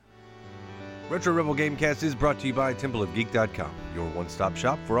Retro Rebel Gamecast is brought to you by TempleOfGeek.com, your one-stop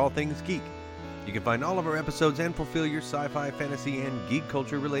shop for all things geek. You can find all of our episodes and fulfill your sci-fi, fantasy, and geek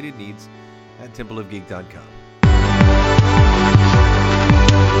culture-related needs at TempleOfGeek.com.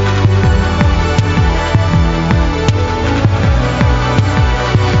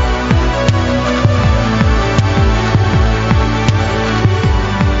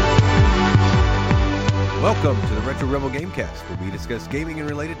 Welcome to the Retro Rebel Gamecast, where we discuss gaming and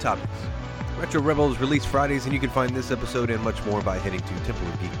related topics. Retro Rebel is released Fridays, and you can find this episode and much more by heading to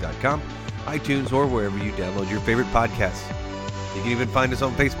TempleOfGeek.com, iTunes, or wherever you download your favorite podcasts. You can even find us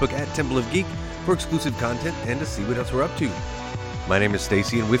on Facebook at Temple of Geek for exclusive content and to see what else we're up to. My name is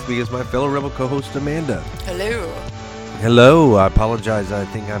Stacy, and with me is my fellow Rebel co-host Amanda. Hello. Hello. I apologize. I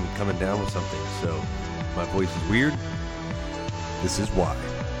think I'm coming down with something, so my voice is weird. This is why.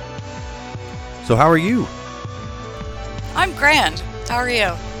 So how are you? I'm grand. How are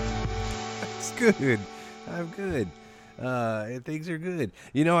you? It's good. I'm good. Things are good.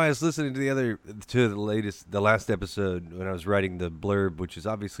 You know, I was listening to the last episode when I was writing the blurb, which is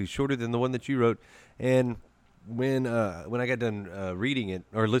obviously shorter than the one that you wrote. And when I got done reading it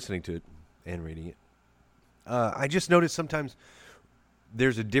or listening to it and reading it, I just noticed sometimes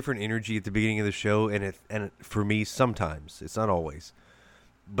there's a different energy at the beginning of the show, and for me sometimes, it's not always.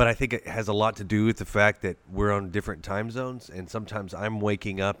 But I think it has a lot to do with the fact that we're on different time zones, and sometimes I'm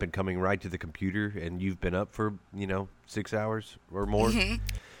waking up and coming right to the computer, and you've been up for, 6 hours or more. Mm-hmm.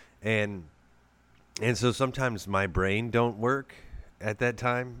 And so sometimes my brain don't work at that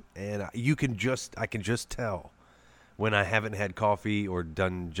time, and I can just tell when I haven't had coffee or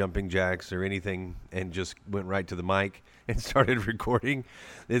done jumping jacks or anything and just went right to the mic and started recording.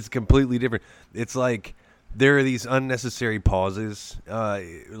 It's completely different. It's like there are these unnecessary pauses,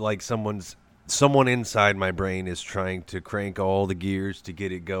 like someone inside my brain is trying to crank all the gears to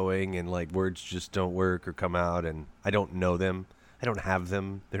get it going, and like words just don't work or come out, and I don't know them. I don't have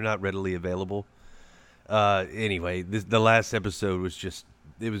them. They're not readily available. Anyway, the last episode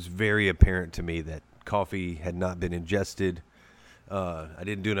it was very apparent to me that coffee had not been ingested. I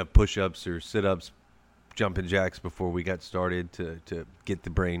didn't do enough push-ups or sit-ups, jumping jacks before we got started to get the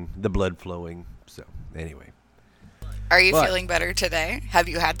blood flowing. So anyway. Are you feeling better today? Have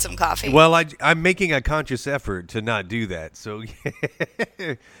you had some coffee? Well, I'm making a conscious effort to not do that. So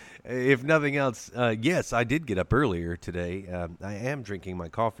if nothing else, yes, I did get up earlier today. I am drinking my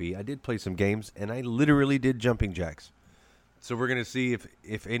coffee. I did play some games, and I literally did jumping jacks. So we're going to see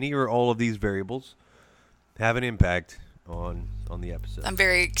if any or all of these variables have an impact on the episode. I'm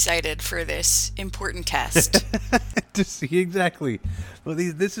very excited for this important test. To see exactly. Well,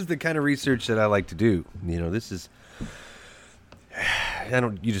 this is the kind of research that I like to do. This is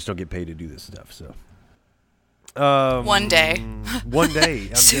you just don't get paid to do this stuff. So one day. One day.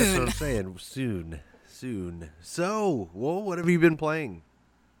 Soon. That's what I'm saying. Soon. So, what have you been playing?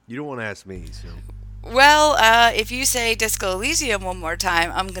 You don't want to ask me, so. Well, if you say Disco Elysium one more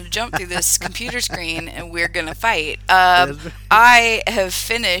time, I'm going to jump through this computer screen and we're going to fight. I have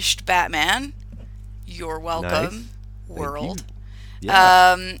finished Batman. You're welcome, nice. world.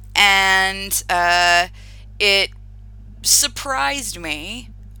 Yeah. And it surprised me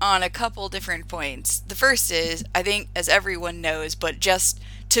on a couple different points. The first is, I think, as everyone knows, but just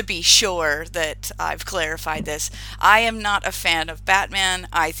to be sure that I've clarified this, I am not a fan of Batman.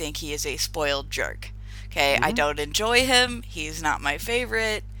 I think he is a spoiled jerk. Okay, mm-hmm. I don't enjoy him. He's not my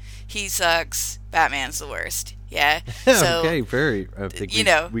favorite. He sucks. Batman's the worst. Yeah. So, okay, I think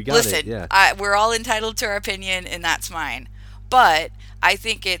we got listen, it. Yeah. We're all entitled to our opinion, and that's mine. But I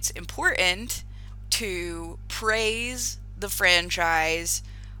think it's important to praise the franchise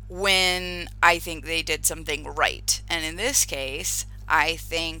when I think they did something right. And in this case, I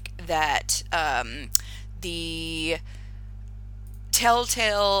think that the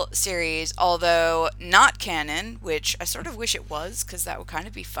Telltale series, although not canon, which I sort of wish it was because that would kind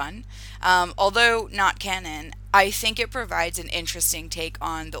of be fun, although not canon, I think it provides an interesting take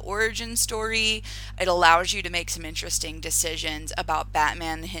on the origin story. It allows you to make some interesting decisions about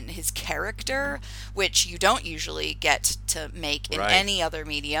Batman and his character, which you don't usually get to make in any other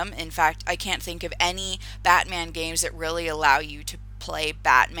medium. In fact, I can't think of any Batman games that really allow you to play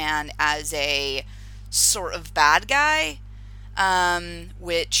Batman as a sort of bad guy,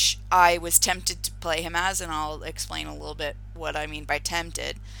 which I was tempted to play him as, and I'll explain a little bit what I mean by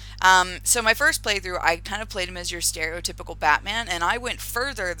tempted. So my first playthrough, I kind of played him as your stereotypical Batman, and I went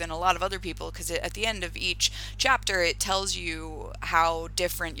further than a lot of other people, because at the end of each chapter, it tells you how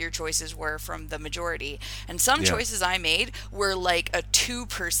different your choices were from the majority. And some choices I made were like a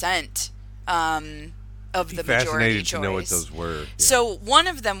 2% of Be the majority fascinated choice. to know what those were. Yeah. So one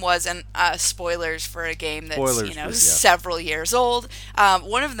of them was, and spoilers for a game that's Spoilers for- yeah. several years old.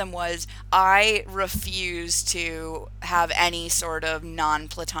 One of them was I refuse to have any sort of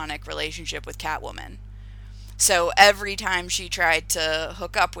non-platonic relationship with Catwoman. So every time she tried to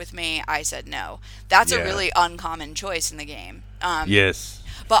hook up with me, I said no. That's a Yeah. really uncommon choice in the game. Yes.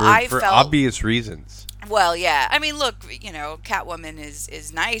 But for felt obvious reasons. well, yeah. I mean, look, Catwoman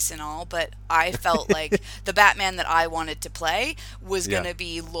is nice and all, but I felt like the Batman that I wanted to play was Yeah. going to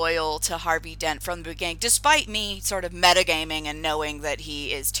be loyal to Harvey Dent from the beginning, despite me sort of metagaming and knowing that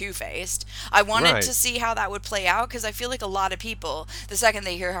he is Two-Faced. I wanted Right. to see how that would play out, because I feel like a lot of people, the second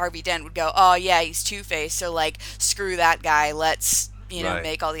they hear Harvey Dent, would go, oh, yeah, he's Two-Faced, so, like, screw that guy, let's... Right.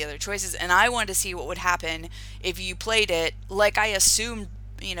 make all the other choices. And I wanted to see what would happen if you played it like I assumed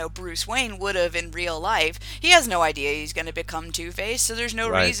Bruce Wayne would have in real life. He has no idea he's going to become Two-Face, so there's no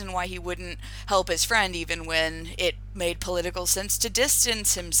Right. reason why he wouldn't help his friend, even when it made political sense to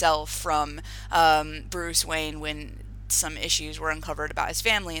distance himself from Bruce Wayne when some issues were uncovered about his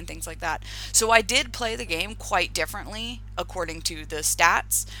family and things like that. So I did play the game quite differently, according to the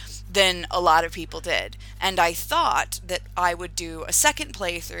stats, than a lot of people did. And I thought that I would do a second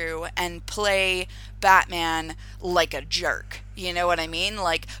playthrough and play Batman like a jerk. You know what I mean?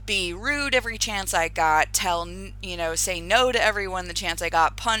 Like, be rude every chance I got, say no to everyone the chance I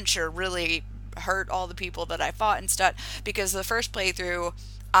got, punch or really hurt all the people that I fought and stuff. Because the first playthrough,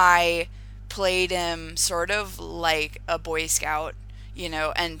 I played him sort of like a Boy Scout,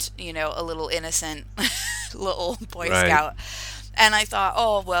 and, a little innocent little Boy Right. Scout. And I thought,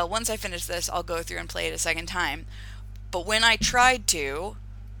 oh, well, once I finish this, I'll go through and play it a second time. But when I tried to,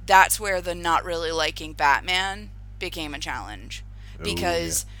 that's where the not really liking Batman became a challenge.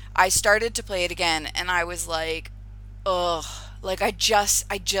 Because I started to play it again, and I was like, ugh, like I just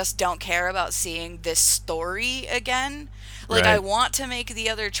don't care about seeing this story again. Like, Right. I want to make the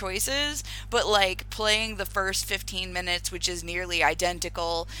other choices, but, like, playing the first 15 minutes, which is nearly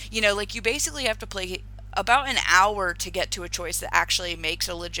identical, like, you basically have to play about an hour to get to a choice that actually makes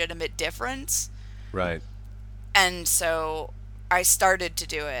a legitimate difference. Right. And so I started to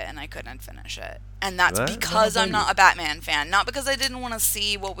do it, and I couldn't finish it. And that's Well, because I I'm don't not a Batman fan. Not because I didn't want to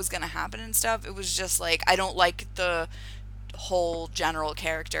see what was going to happen and stuff. It was just, like, I don't like the whole general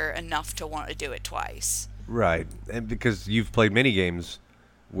character enough to want to do it twice. Right. And because you've played many games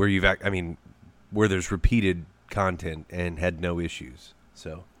where where there's repeated content and had no issues.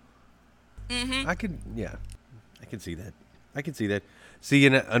 So Mm-hmm. I can see that. I can see that. See,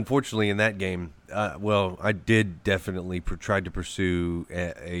 unfortunately, in that game, I did definitely tried to pursue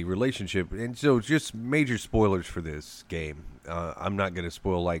a relationship, and so just major spoilers for this game. I'm not going to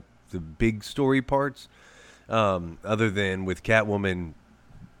spoil like the big story parts, other than with Catwoman.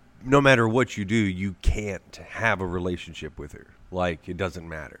 No matter what you do, you can't have a relationship with her. Like, it doesn't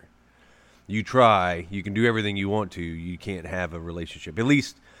matter. You try, you can do everything you want to. You can't have a relationship. At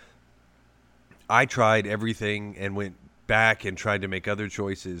least I tried everything and went back and tried to make other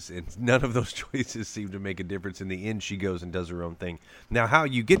choices, and none of those choices seemed to make a difference. In the end, she goes and does her own thing. Now, how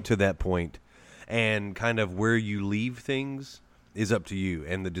you get to that point and kind of where you leave things is up to you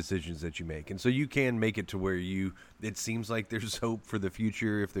and the decisions that you make. And so you can make it to where it seems like there's hope for the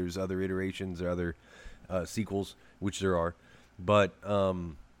future if there's other iterations or other sequels, which there are. But,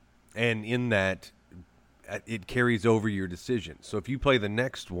 and in that, it carries over your decisions. So if you play the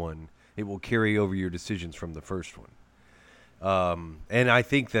next one, it will carry over your decisions from the first one. And I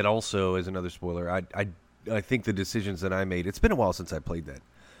think that also, as another spoiler, I think the decisions that I made, it's been a while since I played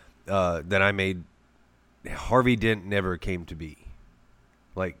that I made, Harvey Dent never came to be.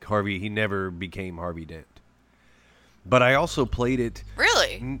 Like, he never became Harvey Dent. But I also played it.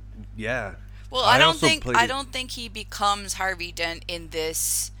 Really? Yeah. Well, I don't think he becomes Harvey Dent in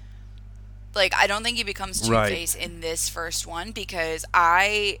this. Like, I don't think he becomes Two-Face in this first one, because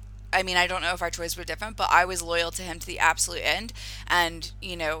I don't know if our choices were different, but I was loyal to him to the absolute end. And,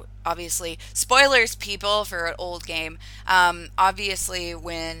 obviously, spoilers, people, for an old game. Obviously,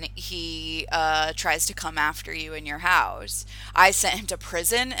 when he tries to come after you in your house, I sent him to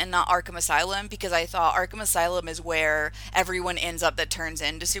prison and not Arkham Asylum, because I thought Arkham Asylum is where everyone ends up that turns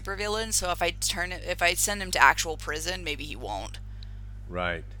into supervillains. So if I send him to actual prison, maybe he won't.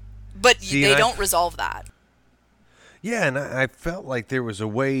 Right. But they don't resolve that. Yeah, and I felt like there was a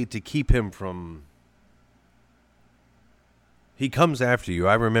way to keep him from... He comes after you.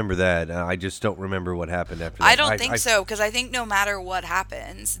 I remember that. I just don't remember what happened after that. I don't think so, because I think no matter what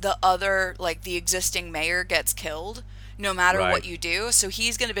happens, the existing mayor gets killed. no matter Right. what you do. So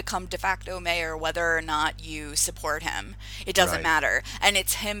he's going to become de facto mayor whether or not you support him. It doesn't Right. matter. And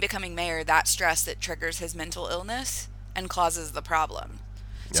it's him becoming mayor, that stress, that triggers his mental illness and causes the problem.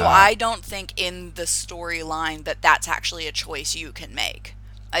 So Ah. I don't think in the storyline that that's actually a choice you can make.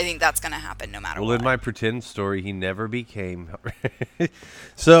 I think that's going to happen no matter Well, what. in my pretend story, he never became.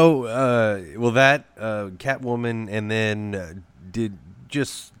 So, well, that Catwoman, and then did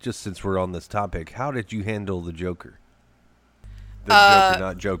just since we're on this topic, how did you handle the Joker? The Joker,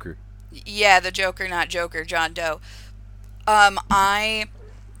 not Joker. Yeah, the Joker, not Joker, John Doe. I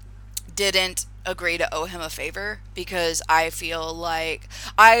didn't agree to owe him a favor because I feel like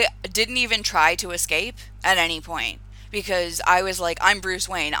I didn't even try to escape at any point because I was like, I'm Bruce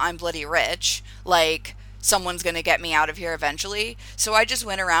Wayne, I'm bloody rich, like someone's gonna get me out of here eventually. So I just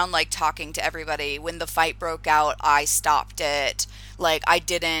went around like talking to everybody. When the fight broke out, I stopped it. Like I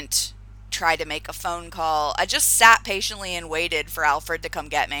didn't try to make a phone call. I just sat patiently and waited for Alfred to come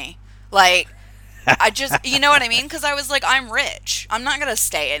get me. Like I just, you know what I mean? Because I was like, I'm rich. I'm not going to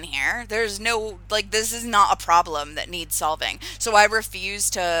stay in here. There's no, like, this is not a problem that needs solving. So I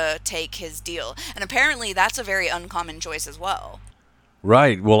refused to take his deal. And apparently that's a very uncommon choice as well.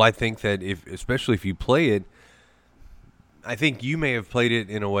 Right. Well, I think that especially if you play it, I think you may have played it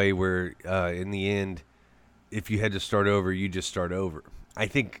in a way where, in the end, if you had to start over, you just start over. I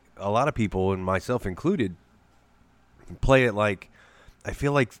think a lot of people, and myself included, play it like, I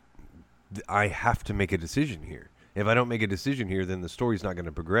feel like I have to make a decision here. If I don't make a decision here, then the story's not going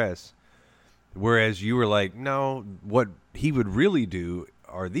to progress. Whereas you were like, no, what he would really do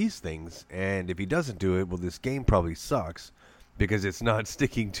are these things, and if he doesn't do it, well, this game probably sucks because it's not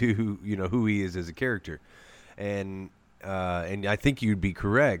sticking to who he is as a character. And I think you'd be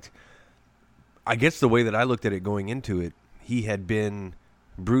correct. I guess the way that I looked at it going into it,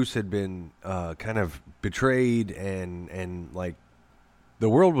 Bruce had been kind of betrayed, and like the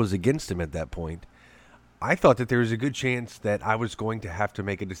world was against him at that point. I thought that there was a good chance that I was going to have to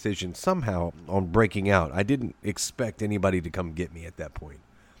make a decision somehow on breaking out. I didn't expect anybody to come get me at that point.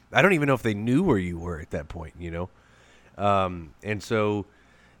 I don't even know if they knew where you were at that point, And so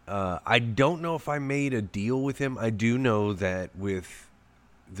I don't know if I made a deal with him. I do know that with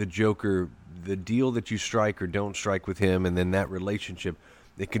the Joker, the deal that you strike or don't strike with him, and then that relationship,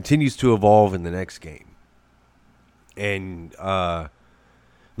 it continues to evolve in the next game. And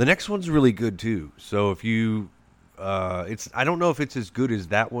the next one's really good too. So if you, I don't know if it's as good as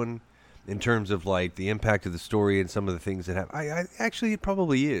that one in terms of like the impact of the story and some of the things that happen. I actually, it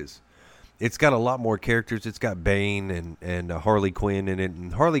probably is. It's got a lot more characters. It's got Bane and Harley Quinn in it.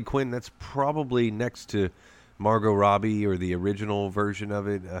 And Harley Quinn, that's probably next to Margot Robbie or the original version of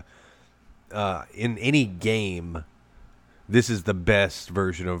it. In any game, this is the best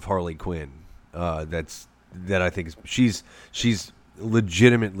version of Harley Quinn. That I think she's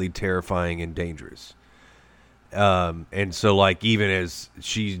legitimately terrifying and dangerous. And so, like, even as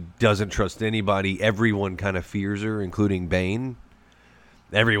she doesn't trust anybody, everyone kind of fears her, including Bane.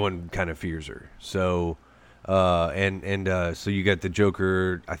 Everyone kind of fears her. So, so you got the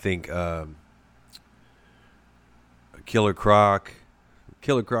Joker. I think Killer Croc,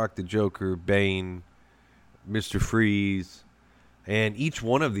 the Joker, Bane, Mr. Freeze, and each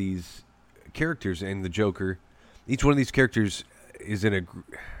one of these characters and the Joker, each one of these characters is in a.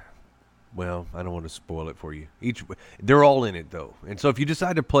 Well, I don't want to spoil it for you. They're all in it though, and so if you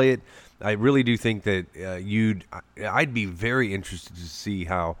decide to play it, I really do think that I'd be very interested to see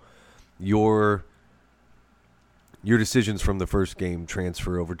how your decisions from the first game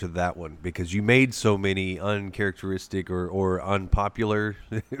transfer over to that one, because you made so many uncharacteristic or unpopular,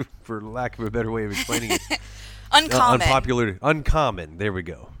 for lack of a better way of explaining it, uncommon. There we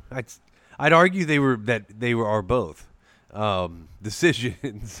go. I'd argue they are both.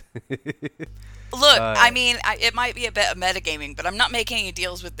 Decisions. Look, I mean, it might be a bit of metagaming, but I'm not making any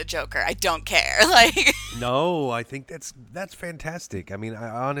deals with the Joker. I don't care. Like, no, I think that's fantastic. I mean,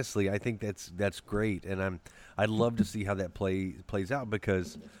 honestly, I think that's great, and I'd love to see how that plays out,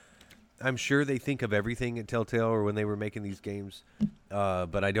 because I'm sure they think of everything at Telltale or when they were making these games,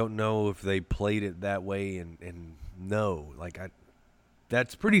 but I don't know if they played it that way. And no, like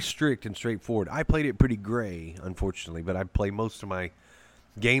that's pretty strict and straightforward. I played it pretty gray, unfortunately, but I play most of my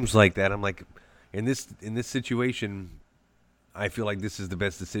games like that. I'm like, in this situation, I feel like this is the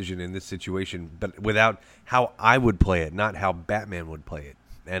best decision in this situation, but without how I would play it, not how Batman would play it.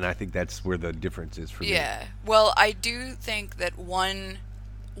 And I think that's where the difference is for me. Yeah. Well, I do think that one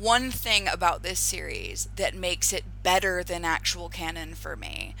thing about this series that makes it better than actual canon for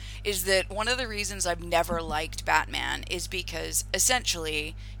me is that one of the reasons I've never liked Batman is because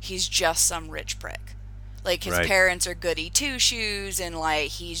essentially he's just some rich prick. Like, his Right. parents are goody two-shoes, and, like,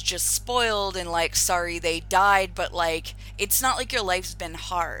 he's just spoiled, and, like, sorry they died, but, like, it's not like your life's been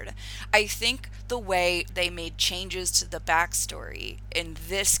hard. I think the way they made changes to the backstory in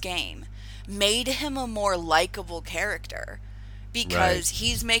this game made him a more likable character, Right. because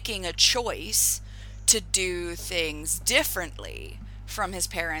he's making a choice to do things differently from his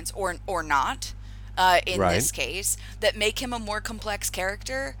parents, or not, in Right. this case, that make him a more complex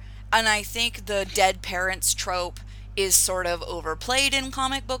character. And I think the dead parents trope is sort of overplayed in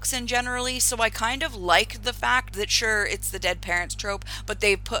comic books and generally, so I kind of like the fact that, sure, it's the dead parents trope, but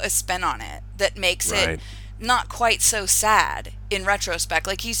they've put a spin on it that makes it Right. not quite so sad in retrospect.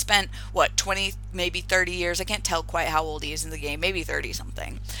 Like, he spent, what, 20, maybe 30 years? I can't tell quite how old he is in the game. Maybe 30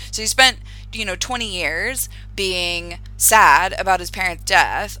 something. So he spent, 20 years being sad about his parents'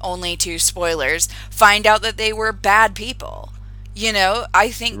 death, only to, spoilers, find out that they were bad people.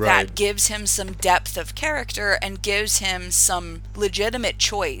 I think Right. that gives him some depth of character and gives him some legitimate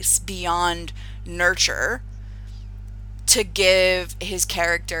choice beyond nurture to give his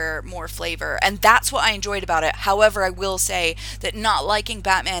character more flavor. And that's what I enjoyed about it. However, I will say that not liking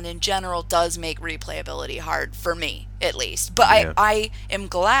Batman in general does make replayability hard for me, at least. But Yeah. I am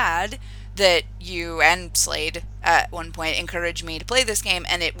glad that you and Slade at one point encouraged me to play this game,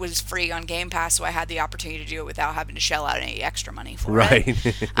 and it was free on Game Pass, so I had the opportunity to do it without having to shell out any extra money for Right.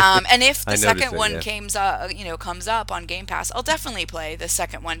 it. And if I the noticed second that, one yeah. comes up on Game Pass, I'll definitely play the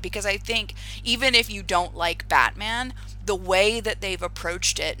second one, because I think even if you don't like Batman, the way that they've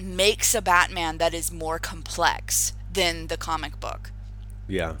approached it makes a Batman that is more complex than the comic book,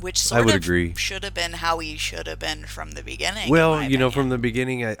 Yeah. which I sort would of agree. should have been how he should have been from the beginning, in Well, my from the opinion.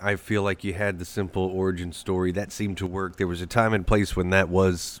 beginning, I feel like you had the simple origin story that seemed to work. There was a time and place when that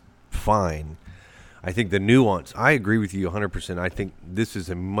was fine. I think the nuance, I agree with you 100%. I think this is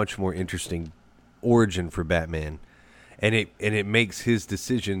a much more interesting origin for Batman. And it makes his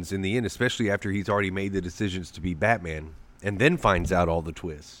decisions in the end, especially after he's already made the decisions to be Batman, and then finds out all the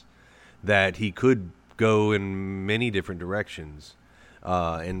twists that he could go in many different directions,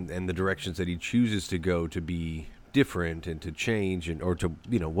 and the directions that he chooses to go to be different and to change and or to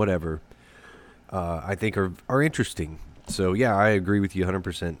whatever, I think are interesting. So yeah, I agree with you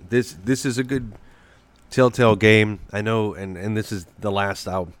 100%. This is a good Telltale game. I know, and this is the last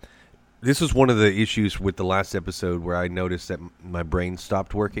out. This was one of the issues with the last episode where I noticed that my brain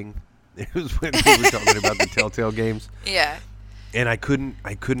stopped working. It was when we were talking about the Telltale games, Yeah. and I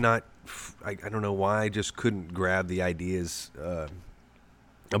could not. I don't know why. I just couldn't grab the ideas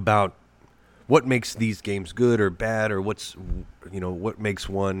about what makes these games good or bad, or what makes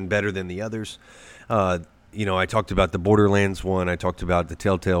one better than the others. I talked about the Borderlands one. I talked about the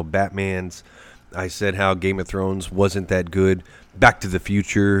Telltale Batmans. I said how Game of Thrones wasn't that good. Back to the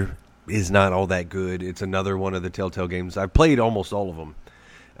Future is not all that good. It's another one of the Telltale games. I've played almost all of them,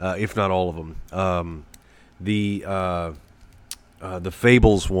 if not all of them. The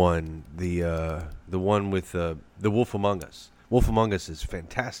Fables one, the one with the Wolf Among Us. Wolf Among Us is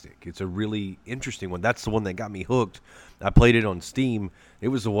fantastic. It's a really interesting one. That's the one that got me hooked. I played it on Steam. It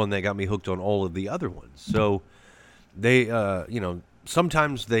was the one that got me hooked on all of the other ones. So they,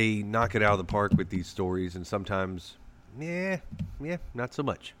 sometimes they knock it out of the park with these stories, and sometimes, not so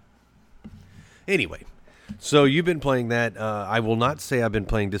much. Anyway, so you've been playing that. I will not say I've been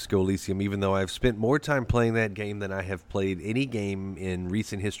playing Disco Elysium, even though I've spent more time playing that game than I have played any game in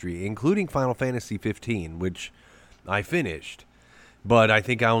recent history, including Final Fantasy 15, which I finished. But I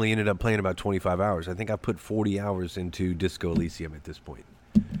think I only ended up playing about 25 hours. I think I put 40 hours into Disco Elysium at this point.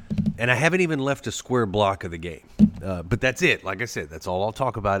 And I haven't even left a square block of the game. But that's it. Like I said, that's all I'll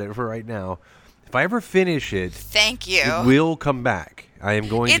talk about it for right now. If I ever finish it, Thank you. it will come back. I am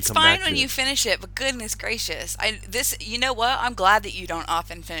going It's to come fine back when to you it. finish it, but goodness gracious. You know what? I'm glad that you don't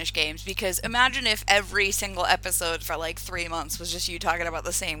often finish games, because imagine if every single episode for like 3 months was just you talking about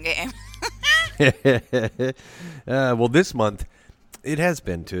the same game. Well, this month it has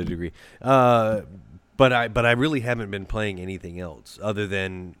been to a degree, but I really haven't been playing anything else other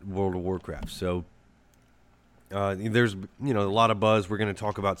than World of Warcraft. So there's a lot of buzz. We're going to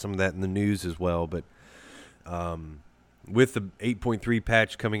talk about some of that in the news as well. But with the 8.3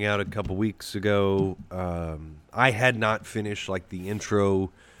 patch coming out a couple weeks ago, I had not finished like the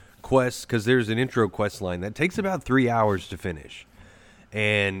intro quest, because there's an intro quest line that takes about 3 hours to finish.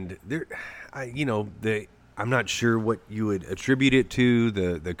 And I'm not sure what you would attribute it to,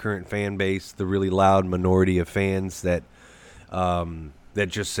 the current fan base, the really loud minority of fans that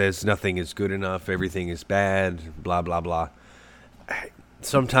just says nothing is good enough, everything is bad, blah blah blah.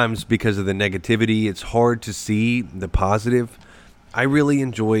 Sometimes because of the negativity, it's hard to see the positive. I really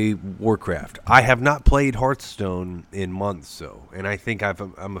enjoy Warcraft. I have not played Hearthstone in months, though, and I think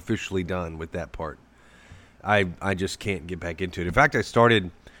I'm officially done with that part. I just can't get back into it. In fact, I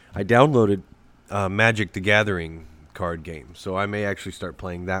downloaded Magic the Gathering card game, so I may actually start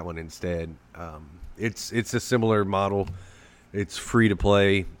playing that one instead. It's a similar model. It's free to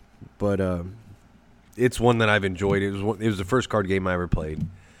play, but it's one that I've enjoyed. It was the first card game I ever played.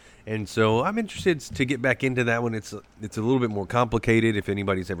 And so I'm interested to get back into that one. It's a little bit more complicated. If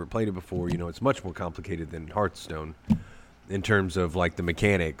anybody's ever played it before, it's much more complicated than Hearthstone in terms of like the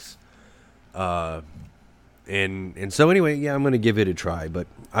mechanics. And so anyway, yeah, I'm going to give it a try. But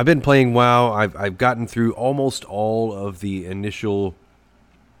I've been playing WoW. I've gotten through almost all of the initial,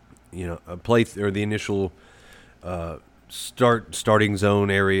 the initial starting zone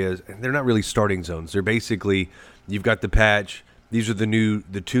areas. They're not really starting zones. They're basically, you've got the patch. These are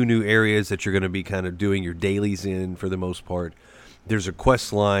the two new areas that you're going to be kind of doing your dailies in for the most part. There's a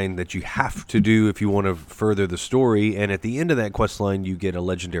quest line that you have to do if you want to further the story, and at the end of that quest line, you get a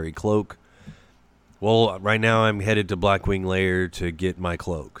legendary cloak. Well, right now I'm headed to Blackwing Lair to get my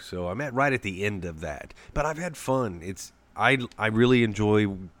cloak, so I'm right at the end of that. But I've had fun. I really enjoy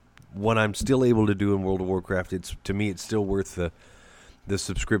what I'm still able to do in World of Warcraft. To me, it's still worth the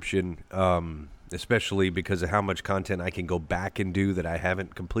subscription. Especially because of how much content I can go back and do that I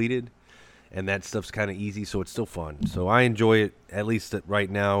haven't completed. And that stuff's kind of easy, so it's still fun. So I enjoy it, at least right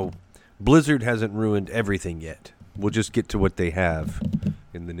now. Blizzard hasn't ruined everything yet. We'll just get to what they have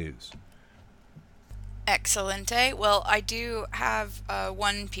in the news. Excellente. Well, I do have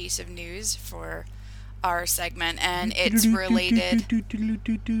one piece of news for our segment, and it's related...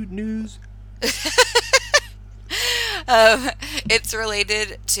 News. It's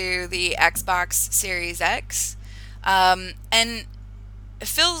related to the Xbox Series X. And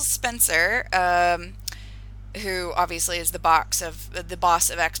Phil Spencer, who obviously is the boss of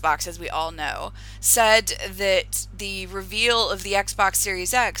Xbox, as we all know, said that the reveal of the Xbox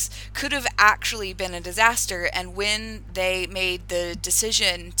Series X could have actually been a disaster, and when they made the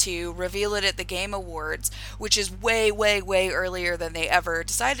decision to reveal it at the Game Awards, which is way, way, way earlier than they ever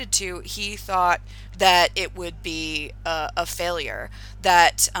decided to, he thought that it would be a failure,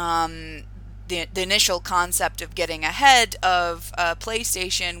 that the initial concept of getting ahead of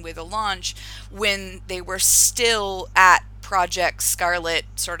PlayStation with a launch when they were still at Project Scarlet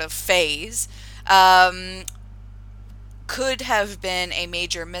sort of phase could have been a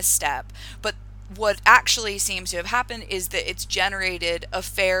major misstep. But what actually seems to have happened is that it's generated a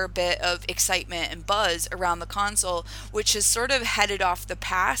fair bit of excitement and buzz around the console, which has sort of headed off the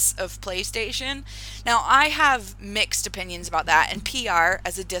path of PlayStation. Now, I have mixed opinions about that, and PR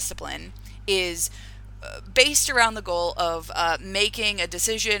as a discipline is based around the goal of making a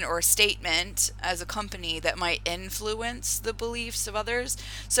decision or a statement as a company that might influence the beliefs of others.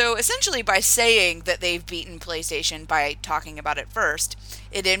 So essentially, by saying that they've beaten PlayStation by talking about it first,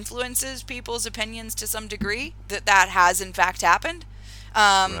 it influences people's opinions to some degree that has in fact happened.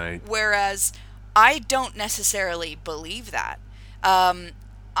 Right. Whereas I don't necessarily believe that.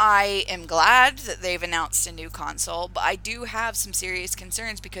 I am glad that they've announced a new console, but I do have some serious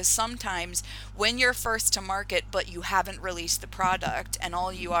concerns because sometimes when you're first to market but you haven't released the product and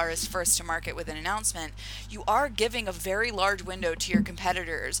all you are is first to market with an announcement, you are giving a very large window to your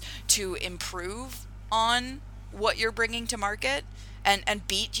competitors to improve on what you're bringing to market and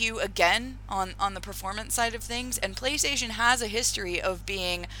beat you again on the performance side of things. And PlayStation has a history of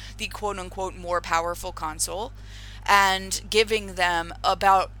being the quote-unquote more powerful console, and giving them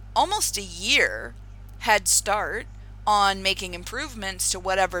about almost a year head start on making improvements to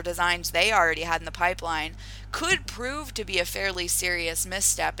whatever designs they already had in the pipeline could prove to be a fairly serious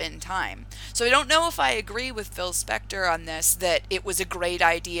misstep in time. So I don't know if I agree with Phil Spector on this, that it was a great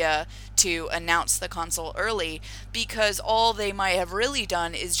idea to announce the console early, because all they might have really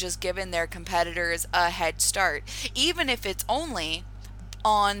done is just given their competitors a head start, even if it's only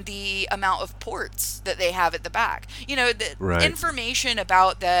on the amount of ports that they have at the back. The Right. information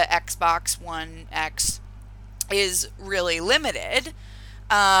about the Xbox One X is really limited,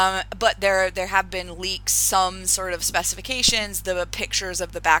 but there have been leaks, some sort of specifications, the pictures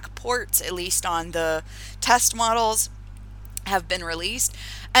of the back ports, at least on the test models, have been released,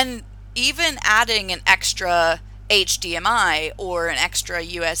 and even adding an extra HDMI or an extra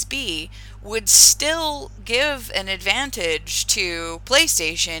USB would still give an advantage to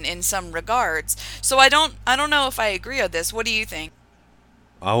PlayStation in some regards. So I don't know if I agree on this. What do you think?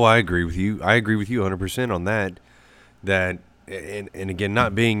 Oh, I agree with you. I agree with you 100% on that. And again,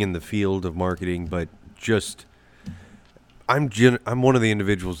 not being in the field of marketing, but just I'm one of the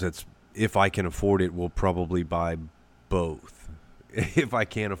individuals that's, if I can afford it, will probably buy both. if I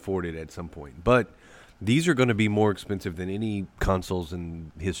can't afford it at some point. But these are going to be more expensive than any consoles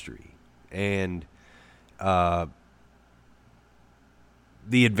in history, and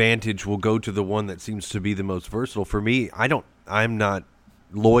the advantage will go to the one that seems to be the most versatile. For me, I'm not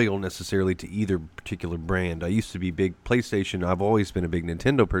loyal necessarily to either particular brand. I used to be big PlayStation. I've always been a big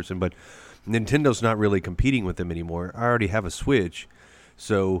Nintendo person, but Nintendo's not really competing with them anymore. I already have a Switch,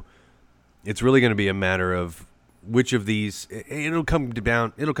 so it's really going to be a matter of which of these. It'll come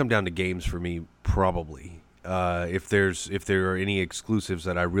down to games for me, probably. If there are any exclusives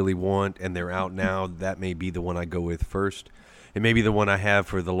that I really want and they're out now, that may be the one I go with first. It may be the one I have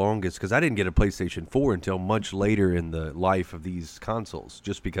for the longest, because I didn't get a PlayStation 4 until much later in the life of these consoles,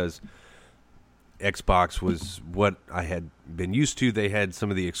 just because Xbox was what I had been used to. They had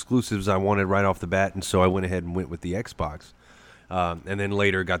some of the exclusives I wanted right off the bat, and so I went ahead and went with the Xbox. And then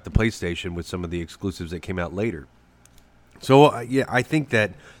later got the PlayStation with some of the exclusives that came out later. So, yeah, I think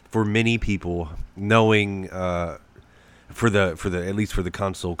that for many people, knowing for the at least for the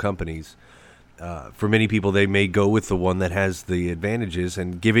console companies, for many people, they may go with the one that has the advantages,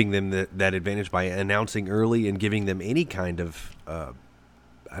 and giving them that advantage by announcing early and giving them any kind of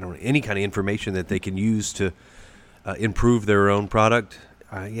any kind of information that they can use to improve their own product.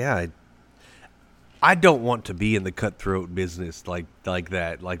 I don't want to be in the cutthroat business like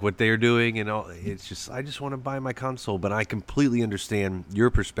that, like what they're doing, and all. It's just I just want to buy my console, but I completely understand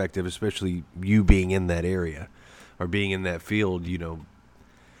your perspective, especially you being in that area or being in that field. You know,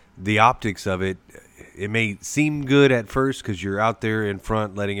 the optics of it may seem good at first because you're out there in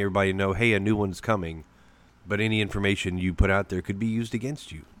front letting everybody know, hey, a new one's coming. But any information you put out there could be used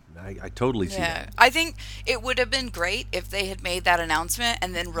against you. I totally see that. I think it would have been great if they had made that announcement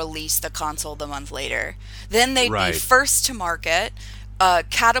and then released the console the month later. Then they'd be first to market,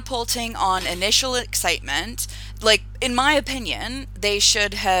 catapulting on initial excitement. Like, in my opinion, they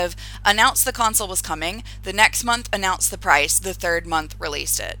should have announced the console was coming, the next month announced the price, the third month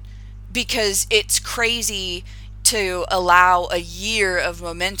released it. Because it's crazy to allow a year of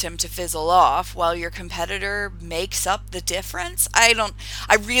momentum to fizzle off while your competitor makes up the difference. I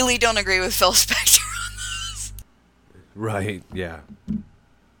really don't agree with Phil Spector on this. Right, yeah.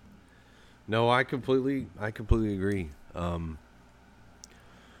 No, I completely agree.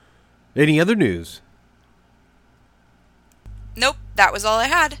 Any other news? Nope, that was all I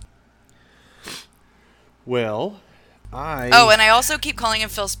had. Well, Oh, and I also keep calling him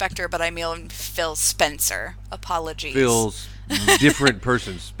Phil Spector, but I mean Phil Spencer. Apologies. Phil's different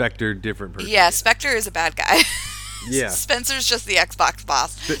person. Spector, different person. Yeah, Spector is a bad guy. Yeah. Spencer's just the Xbox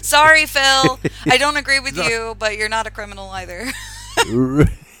boss. Sorry, Phil. I don't agree with you, but you're not a criminal either.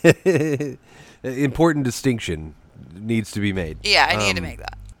 Important distinction needs to be made. Yeah, I need to make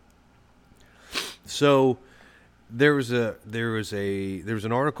that. So there was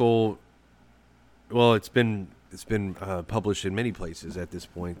an article. Well, it's been published in many places at this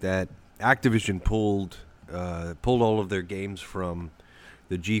point that Activision pulled all of their games from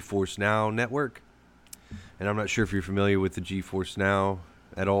the GeForce Now network. And I'm not sure if you're familiar with the GeForce Now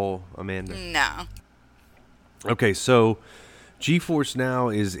at all, Amanda. No. Okay, so GeForce Now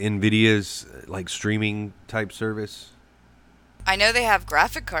is NVIDIA's streaming type service. I know they have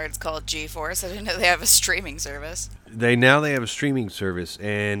graphic cards called GeForce. I didn't know they have a streaming service. They have a streaming service,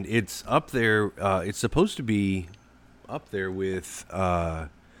 and it's up there. It's supposed to be up there with the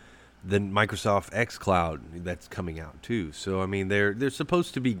Microsoft xCloud that's coming out too. So I mean, they're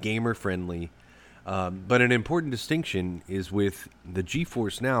supposed to be gamer friendly. But an important distinction is with the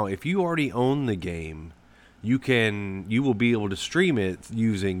GeForce Now. If you already own the game, you will be able to stream it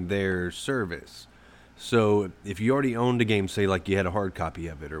using their service. So if you already owned a game, say like you had a hard copy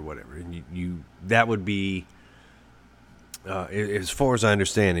of it or whatever, and you that would be, as far as I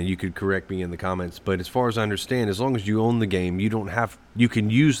understand, and you could correct me in the comments, but as far as I understand, as long as you own the game, you can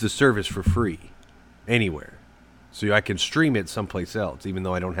use the service for free anywhere. So I can stream it someplace else, even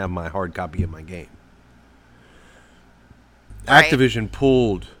though I don't have my hard copy of my game. Right. Activision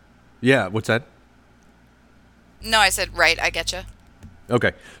pulled. Yeah, what's that? No, I said right. I getcha.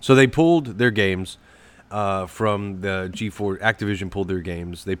 Okay, so they pulled their games. From the GeForce, Activision pulled their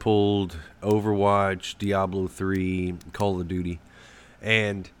games. They pulled Overwatch, Diablo 3, Call of Duty,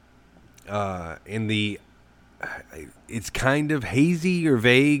 and it's kind of hazy or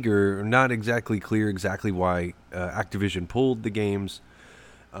vague or not exactly clear exactly why Activision pulled the games.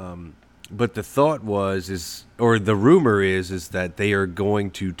 But the thought the rumor is that they are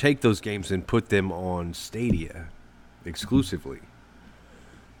going to take those games and put them on Stadia exclusively.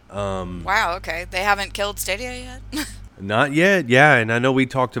 Wow, okay. They haven't killed Stadia yet? Not yet, yeah. And I know we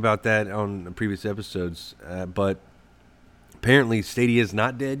talked about that on the previous episodes, but Apparently, Stadia is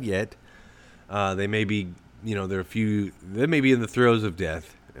not dead yet. They may be, they may be in the throes of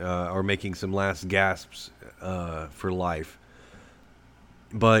death, or making some last gasps for life.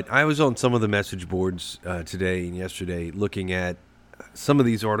 But I was on some of the message boards today and yesterday looking at some of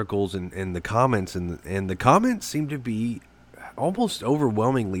these articles and the comments, and the comments seem to be almost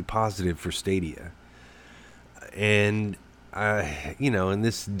overwhelmingly positive for Stadia. And, in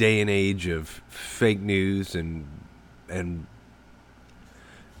this day and age of fake news and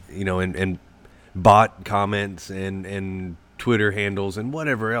bot comments and Twitter handles and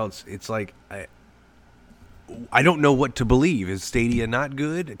whatever else, it's like I don't know what to believe. Is Stadia not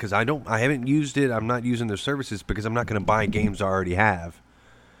good? Because I haven't used it. I'm not using their services because I'm not going to buy games I already have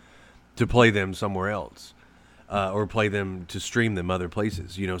to play them somewhere else, or play them to stream them other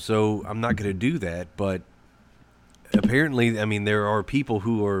places. So I'm not going to do that. But apparently, I mean, there are people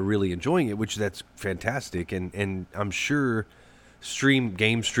who are really enjoying it, which that's fantastic, and I'm sure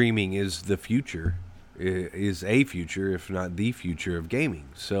game streaming is the future, is a future, if not the future of gaming.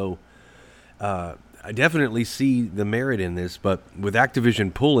 So I definitely see the merit in this, but with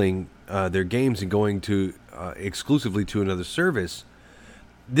Activision pulling their games and going to exclusively to another service,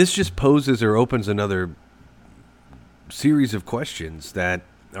 this just poses or opens another series of questions. That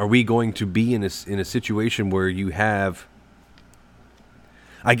are we going to be in a situation where you have,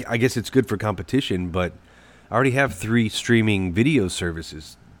 I guess it's good for competition, but I already have 3 streaming video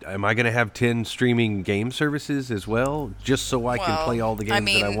services. Am I going to have 10 streaming game services as well, just so I can play all the games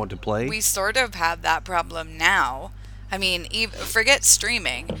that I want to play? We sort of have that problem now. I mean, forget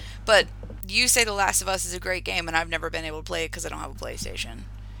streaming, but you say The Last of Us is a great game, and I've never been able to play it because I don't have a PlayStation.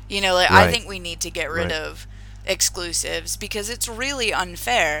 Right. I think we need to get rid of exclusives because it's really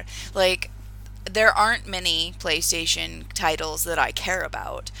unfair. Like, there aren't many PlayStation titles that I care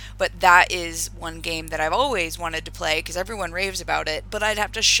about, but that is one game that I've always wanted to play because everyone raves about it, but I'd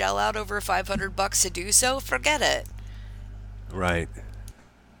have to shell out over $500 to do so. Forget it. Right.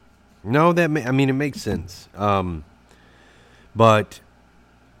 No, it makes sense. But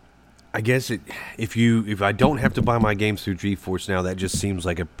I guess if I don't have to buy my games through GeForce now, that just seems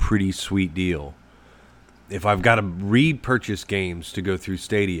like a pretty sweet deal. If I've got to repurchase games to go through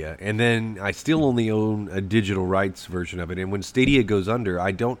Stadia, and then I still only own a digital rights version of it, and when Stadia goes under,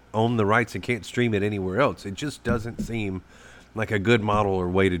 I don't own the rights and can't stream it anywhere else. It just doesn't seem like a good model or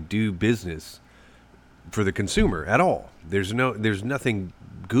way to do business for the consumer at all. There's nothing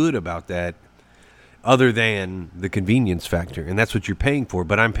good about that other than the convenience factor, and that's what you're paying for.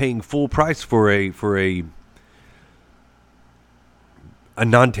 But I'm paying full price for a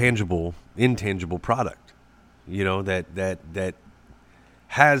non-tangible, intangible product. That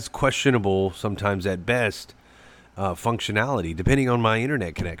has questionable, sometimes at best, functionality, depending on my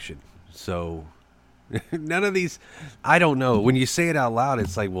internet connection. So none of these, I don't know. When you say it out loud,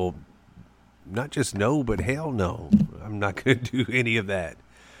 it's like, well, not just no, but hell no. I'm not going to do any of that.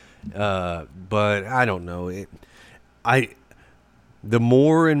 But I don't know. The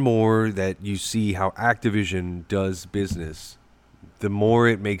more and more that you see how Activision does business, the more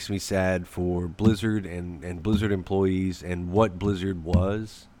it makes me sad for Blizzard and Blizzard employees and what Blizzard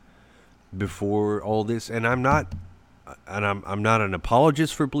was before all this. And I'm not an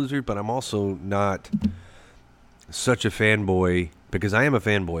apologist for Blizzard, but I'm also not such a fanboy, because I am a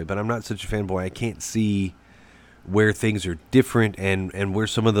fanboy, but I'm not such a fanboy. I can't see where things are different and where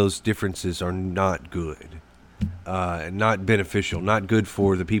some of those differences are not good, not beneficial, not good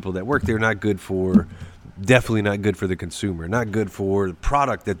for the people that work there, definitely not good for the consumer, not good for the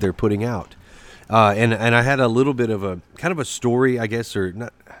product that they're putting out. And I had a little bit of a kind of a story, I guess, or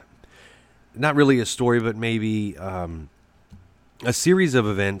not really a story, but maybe a series of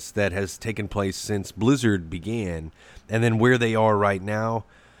events that has taken place since Blizzard began, and then where they are right now.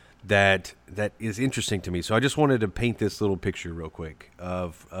 That is interesting to me. So I just wanted to paint this little picture real quick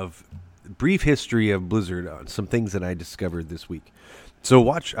of brief history of Blizzard, some things that I discovered this week. So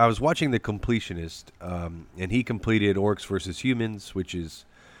I was watching The Completionist, and he completed Orcs vs. Humans, which is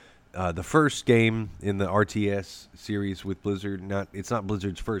the first game in the RTS series with Blizzard. It's not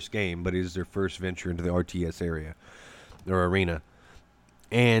Blizzard's first game, but it is their first venture into the RTS area or arena.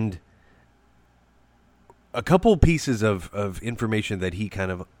 And a couple pieces of information that he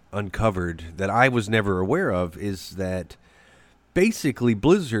kind of uncovered that I was never aware of is that basically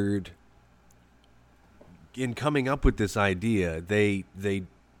Blizzard, in coming up with this idea, they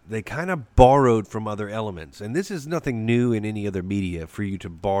kind of borrowed from other elements. And this is nothing new in any other media for you to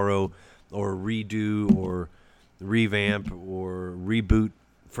borrow or redo or revamp or reboot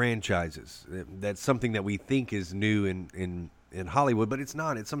franchises. That's something that we think is new in Hollywood, but it's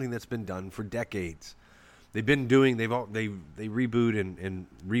not. It's something that's been done for decades. They've been doing they reboot and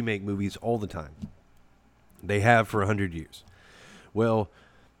remake movies all the time. They have for 100 years. Well,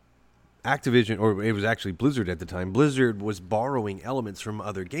 Activision, or it was actually Blizzard at the time, Blizzard was borrowing elements from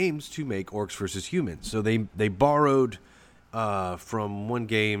other games to make Orcs versus Humans. So they borrowed from one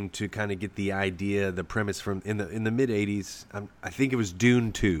game to kind of get the idea, the premise from in the mid 80s. I think it was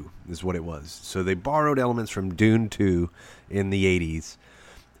Dune 2 is what it was. So they borrowed elements from Dune 2 in the 80s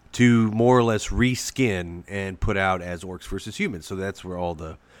to more or less reskin and put out as Orcs versus Humans. So that's where all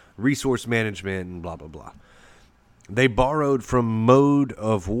the resource management and blah, blah, blah. They borrowed from Mode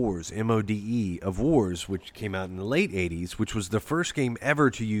of Wars, MODE of Wars, which came out in the late 80s, which was the first game ever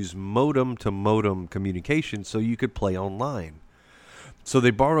to use modem-to-modem communication so you could play online. So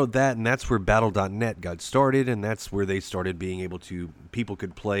they borrowed that, and that's where Battle.net got started, and that's where they started being able to, people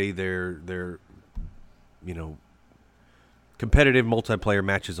could play their competitive multiplayer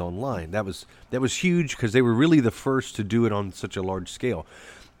matches online. That was huge because they were really the first to do it on such a large scale.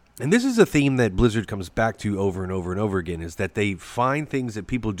 And this is a theme that Blizzard comes back to over and over and over again, is that they find things that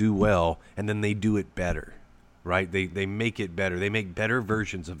people do well and then they do it better, right? They make it better. They make better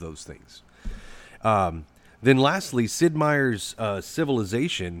versions of those things. Then lastly, Sid Meier's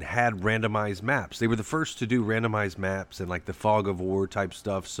Civilization had randomized maps. They were the first to do randomized maps and like the Fog of War type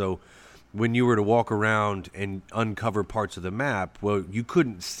stuff. So when you were to walk around and uncover parts of the map, well, you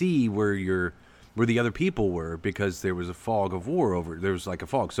couldn't see where the other people were because there was a fog of war over. There was like a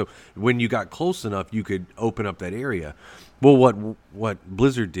fog. So when you got close enough, you could open up that area. Well, what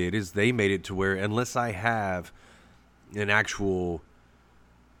Blizzard did is they made it to where unless I have an actual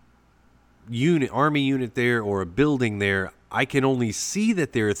army unit there or a building there, I can only see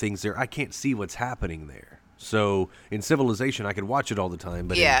that there are things there. I can't see what's happening there. So in Civilization, I could watch it all the time,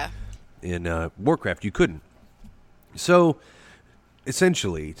 but in Warcraft, you couldn't. So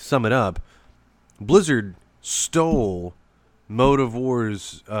essentially, to sum it up, Blizzard stole Mode of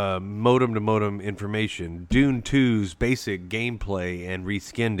War's modem-to-modem information, Dune 2's basic gameplay, and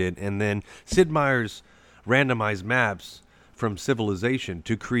reskinned it, and then Sid Meier's randomized maps from Civilization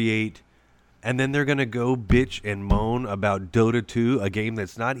to create, and then they're going to go bitch and moan about Dota 2, a game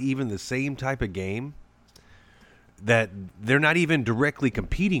that's not even the same type of game, that they're not even directly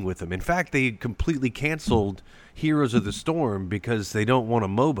competing with them. In fact, they completely canceled Heroes of the Storm because they don't want a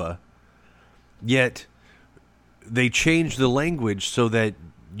MOBA. Yet they changed the language so that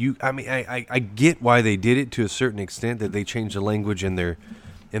I get why they did it to a certain extent, that they changed the language in their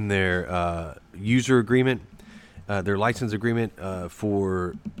user agreement, their license agreement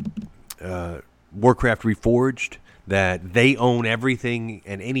for Warcraft Reforged, that they own everything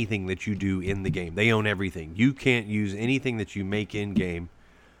and anything that you do in the game. They own everything. You can't use anything that you make in game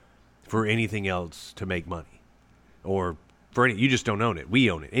for anything else to make money, or you just don't own it. We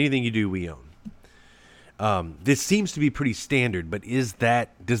own it. Anything you do, we own. This seems to be pretty standard, but does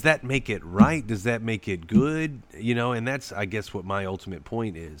that make it right? Does that make it good? And that's, I guess, what my ultimate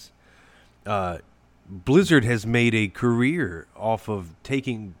point is. Blizzard has made a career off of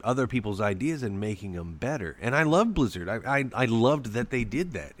taking other people's ideas and making them better. And I love Blizzard. I loved that they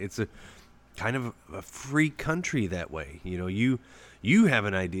did that. It's a kind of a free country that way. You have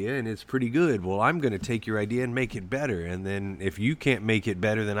an idea and it's pretty good. Well, I'm going to take your idea and make it better. And then if you can't make it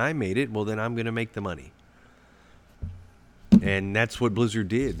better than I made it, well, then I'm going to make the money. And that's what Blizzard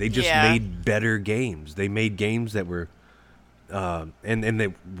did. They just made better games. They made games that were, and they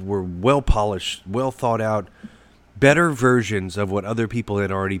were well polished, well thought out, better versions of what other people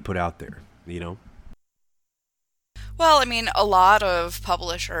had already put out there. Well, I mean, a lot of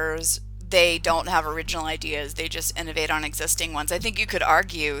publishers, they don't have original ideas. They just innovate on existing ones. I think you could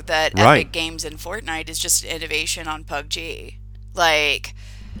argue that Epic Games in Fortnite is just innovation on PUBG.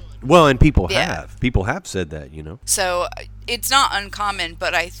 Well, and people have said that, So it's not uncommon,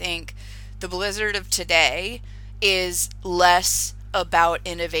 but I think the Blizzard of today is less about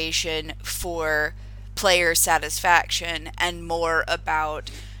innovation for player satisfaction and more about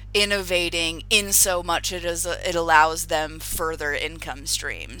innovating in so much it allows them further income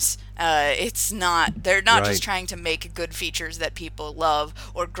streams. They're not just trying to make good features that people love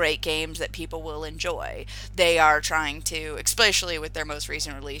or great games that people will enjoy. They are trying to, especially with their most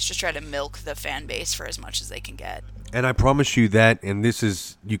recent release, just try to milk the fan base for as much as they can get. And I promise you that, and this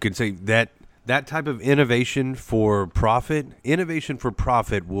is, you can say that type of innovation for profit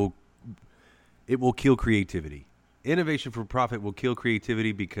will kill creativity. Innovation for profit will kill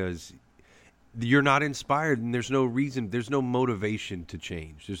creativity because you're not inspired and there's no reason, there's no motivation to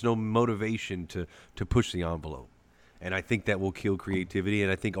change. There's no motivation to push the envelope. And I think that will kill creativity,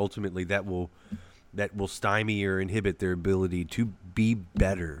 and I think ultimately that will stymie or inhibit their ability to be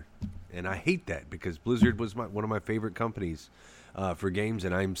better and I hate that because Blizzard was one of my favorite companies for games,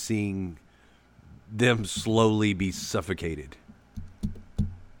 and I'm seeing them slowly be suffocated,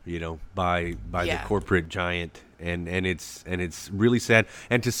 by the corporate giant, and it's really sad.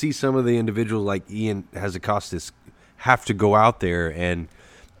 And to see some of the individuals like Ian Hazzikostas have to go out there and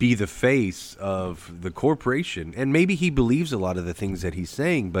be the face of the corporation, and maybe he believes a lot of the things that he's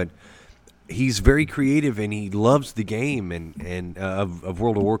saying, but he's very creative and he loves the game and of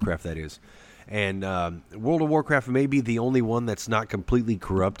World of Warcraft, that is. And World of Warcraft may be the only one that's not completely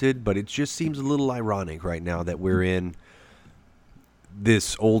corrupted, but it just seems a little ironic right now that we're in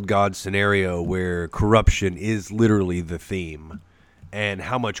this old god scenario where corruption is literally the theme, and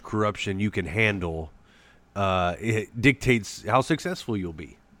how much corruption you can handle it dictates how successful you'll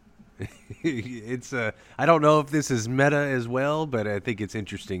be. It's I don't know if this is meta as well, but I think it's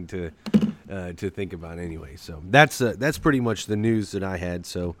interesting to think about anyway. So that's pretty much the news that I had.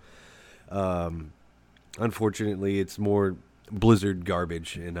 So unfortunately, it's more Blizzard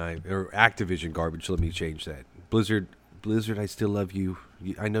garbage, or Activision garbage. Let me change that. Blizzard, I still love you.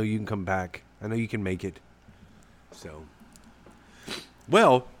 I know you can come back. I know you can make it. So,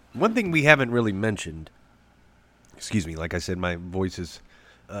 well, one thing we haven't really mentioned. Excuse me, like I said, my voice is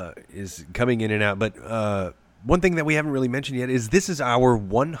coming in and out. But one thing that we haven't really mentioned yet is this is our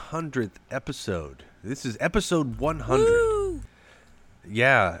 100th episode. This is episode 100. Woo!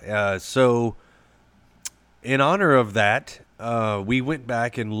 Yeah. So, in honor of that, we went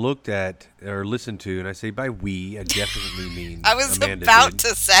back and looked at or listened to, and I say by we, I definitely mean I was Amanda about did.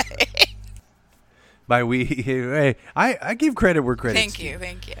 to say. By we, hey, I give credit where credit's Thank you.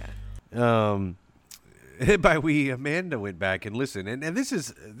 By we, Amanda went back and listened, and this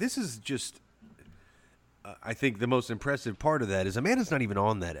is just, I think the most impressive part of that is Amanda's not even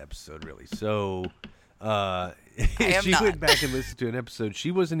on that episode really. So she went back and listened to an episode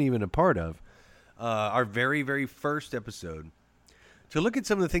she wasn't even a part of, our very, very first episode, to look at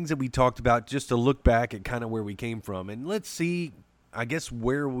some of the things that we talked about, just to look back at kind of where we came from, and let's see, I guess,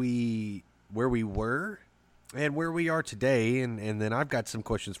 where we were and where we are today, and then I've got some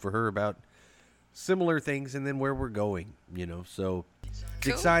questions for her about similar things, and then where we're going, so it's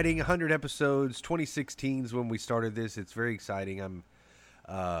cool. Exciting. 100 episodes. 2016 is when we started this. It's very exciting. I'm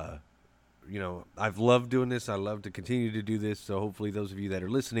I've loved doing this. I love to continue to do this, so hopefully those of you that are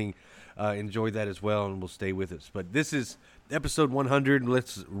listening enjoy that as well and will stay with us. But this is episode 100.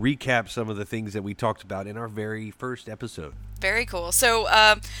 Let's recap some of the things that we talked about in our very first episode. Very cool. So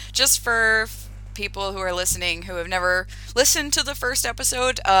just for people who are listening who have never listened to the first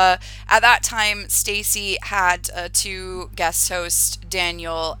episode, at that time Stacy had two guest hosts,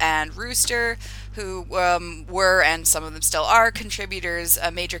 Daniel and Rooster, who were, and some of them still are, contributors,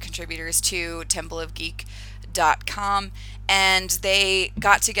 major contributors to templeofgeek.com, and they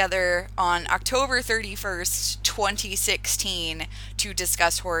got together on October 31st, 2016 to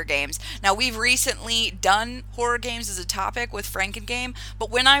discuss horror games. Now, we've recently done horror games as a topic with Frankengame,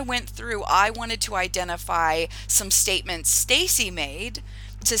 but when I went through, I wanted to identify some statements Stacy made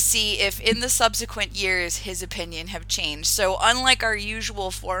to see if in the subsequent years his opinion have changed. So unlike our usual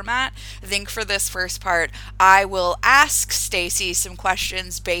format, I think for this first part, I will ask Stacy some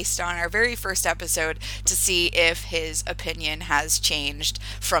questions based on our very first episode to see if his opinion has changed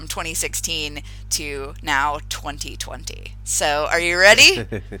from 2016 to now 2020. So are you ready?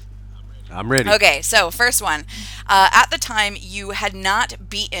 I'm ready. Okay, so first one. At the time, you had not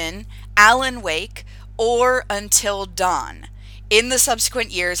beaten Alan Wake or Until Dawn. In the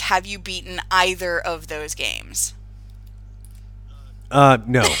subsequent years, have you beaten either of those games?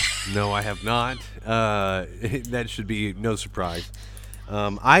 No, I have not. That should be no surprise.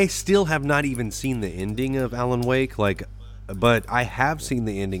 I still have not even seen the ending of Alan Wake, but I have seen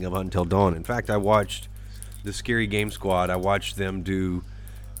the ending of Until Dawn. In fact, I watched the Scary Game Squad. I watched them play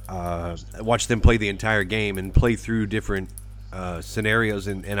the entire game and play through different scenarios,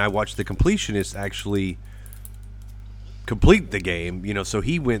 and I watched the completionist actually complete the game, so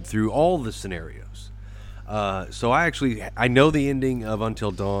he went through all the scenarios. So I know the ending of Until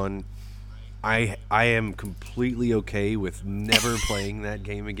Dawn. I am completely okay with never playing that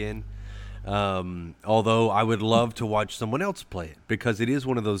game again. Although I would love to watch someone else play it, because it is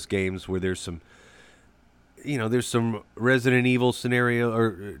one of those games where there's some Resident Evil scenario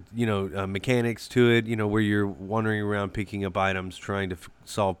or mechanics to it, where you're wandering around picking up items, trying to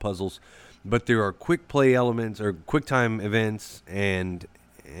solve puzzles. But there are quick play elements or quick time events and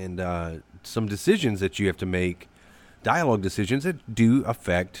some decisions that you have to make, dialogue decisions that do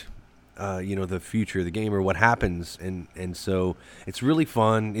affect the future of the game or what happens, and so it's really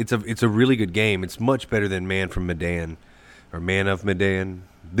fun. It's a really good game. It's much better than Man from Medan or Man of Medan,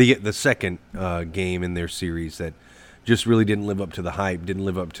 the second game in their series that just really didn't live up to the hype, didn't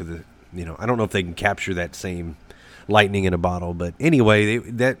live up to the, I don't know if they can capture that same lightning in a bottle, but anyway,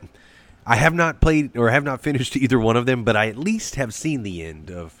 that I have not played or have not finished either one of them, but I at least have seen the end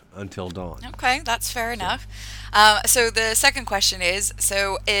of Until Dawn. Okay, that's fair enough. So the second question is,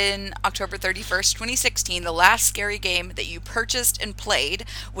 so in October 31st, 2016, the last scary game that you purchased and played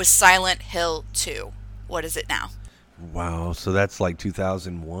was Silent Hill 2. What is it now? Wow, so that's like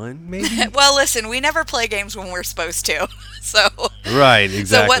 2001, maybe? Well, listen, we never play games when we're supposed to. So right,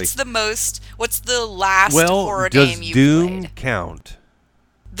 exactly. So what's the last horror game you Does played? Doom count?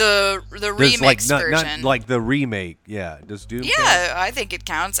 The remix version. Not like the remake. Yeah, does Doom count? Yeah, I think it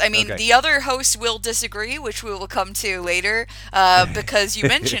counts. I mean, Okay. the other host will disagree, which we will come to later, because you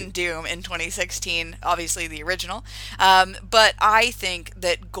mentioned Doom in 2016, obviously the original. But I think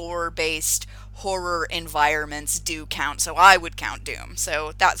that gore-based horror environments do count, so I would count Doom.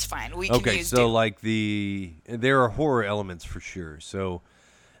 So that's fine. We can use Doom. Like there are horror elements for sure. So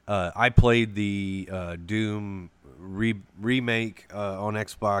I played the Doom remake on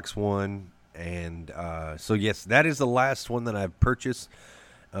Xbox One, and so yes, that is the last one that I've purchased.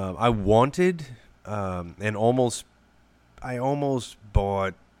 I wanted and I almost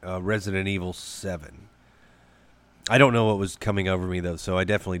bought Resident Evil 7. I don't know what was coming over me though, so I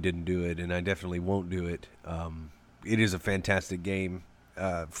definitely didn't do it, and I definitely won't do it. It is a fantastic game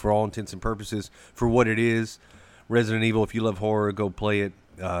for all intents and purposes for what it is. Resident Evil, if you love horror, go play it,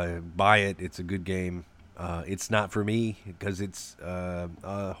 buy it. It's a good game. It's not for me because it's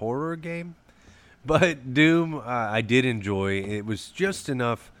a horror game, but Doom I did enjoy. It was just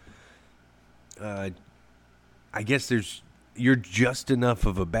enough. I guess you're just enough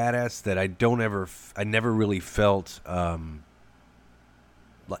of a badass that I never really felt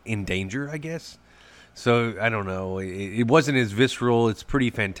in danger, I guess. So I don't know. It wasn't as visceral. It's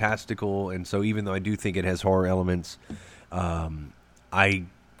pretty fantastical, and so even though I do think it has horror elements, I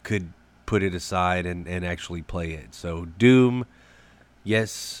could put it aside and actually play it. So Doom,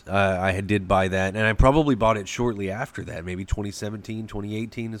 yes, I did buy that, and I probably bought it shortly after that. Maybe 2017,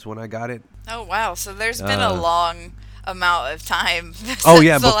 2018 is when I got it. Oh wow! So there's been a long amount of time. Oh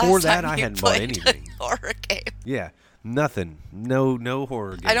yeah, before that I hadn't bought anything. Horror game. Yeah, nothing. No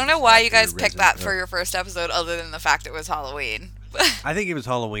horror games. I don't know why you guys after picked that for your first episode, other than the fact it was Halloween. I think it was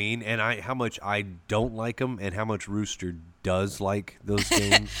Halloween, and how much I don't like them, and how much Rooster does like those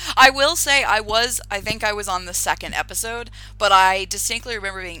games. I will say I think I was on the second episode, but I distinctly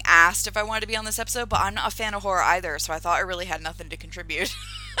remember being asked if I wanted to be on this episode, but I'm not a fan of horror either, so I thought I really had nothing to contribute.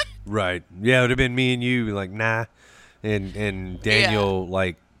 Right. Yeah, it would have been me and you, like, nah. And Daniel,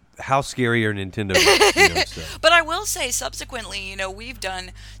 like, how scary are Nintendo games? So. But I will say, subsequently, we've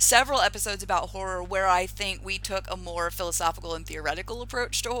done several episodes about horror where I think we took a more philosophical and theoretical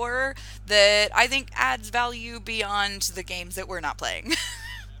approach to horror that I think adds value beyond the games that we're not playing.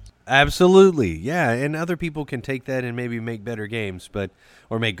 Absolutely. Yeah, and other people can take that and maybe make better games,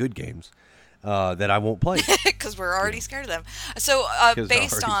 or make good games. That I won't play because we're already scared of them. So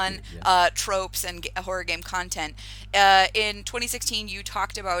based on tropes and horror game content, in 2016 you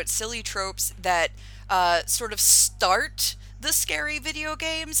talked about silly tropes that sort of start the scary video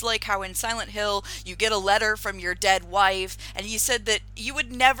games, like how in Silent Hill you get a letter from your dead wife, and you said that you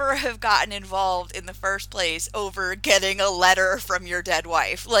would never have gotten involved in the first place over getting a letter from your dead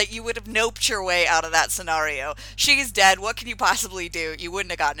wife. Like, you would have noped your way out of that scenario. She's dead, what can you possibly do? You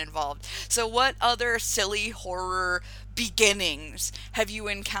wouldn't have gotten involved. So what other silly horror beginnings have you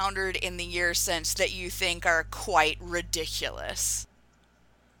encountered in the years since that you think are quite ridiculous?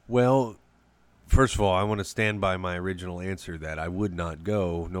 Well, first of all, I want to stand by my original answer that I would not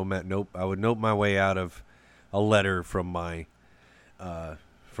go. I would nope my way out of a letter from my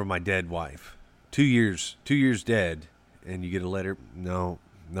dead wife. 2 years dead, and you get a letter. Nope,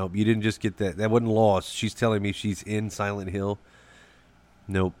 you didn't just get that. That wasn't lost. She's telling me she's in Silent Hill.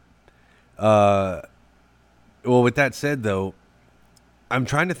 Nope. Well, with that said, though, I'm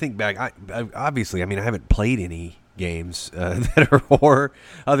trying to think back. I obviously, I haven't played any games that are horror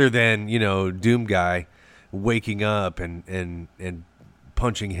other than Doom Guy waking up and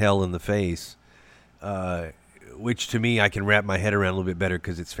punching hell in the face, which to me I can wrap my head around a little bit better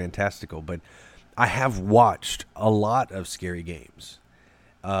because it's fantastical. But I have watched a lot of scary games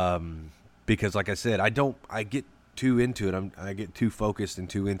because, like I said, I get too into it. I get too focused and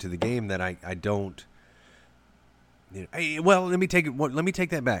too into the game that I don't. Well, let me take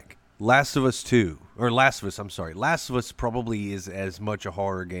that back. Last of Us probably is as much a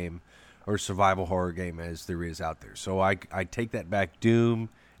horror game or survival horror game as there is out there. So I take that back. Doom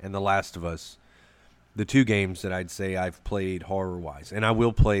and The Last of Us the two games that I'd say I've played horror-wise, and I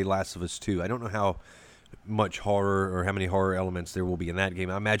will play Last of Us 2. I don't know how much horror or how many horror elements there will be in that game.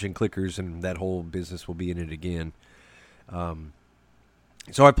 I imagine clickers and that whole business will be in it again.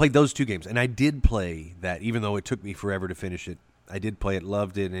 So I played those two games, and I did play that, even though it took me forever to finish it. I did play it,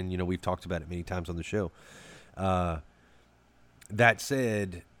 loved it, and we've talked about it many times on the show. That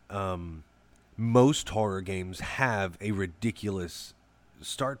said, most horror games have a ridiculous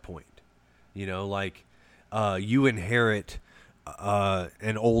start point. Like you inherit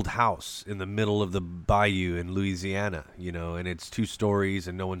an old house in the middle of the bayou in Louisiana, and it's 2 stories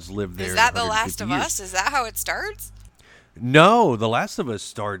and no one's lived there. Is that The Last of of Us? Is that how it starts? No, The Last of Us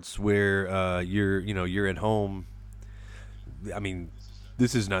starts where you're at home. I mean,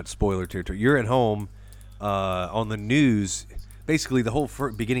 this is not spoiler territory. You're at home on the news. Basically, the whole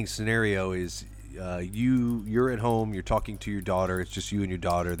beginning scenario is you're at home. You're talking to your daughter. It's just you and your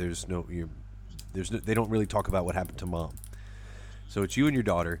daughter. They don't really talk about what happened to mom. So it's you and your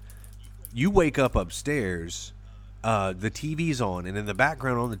daughter. You wake up upstairs. The TV's on, and in the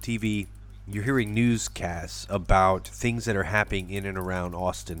background on the TV, you're hearing newscasts about things that are happening in and around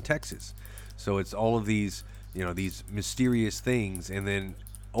Austin, Texas. So it's all of these, these mysterious things, and then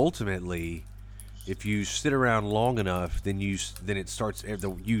ultimately, if you sit around long enough, then it starts.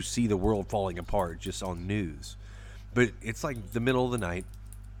 You see the world falling apart just on news. But it's like the middle of the night.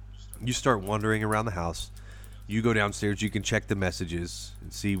 You start wandering around the house. You go downstairs. You can check the messages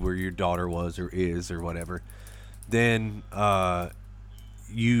and see where your daughter was or is or whatever. Then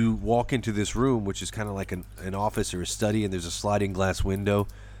you walk into this room, which is kind of like an office or a study, and there's a sliding glass window,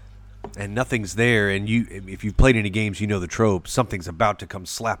 and nothing's there. And if you've played any games, you know the trope. Something's about to come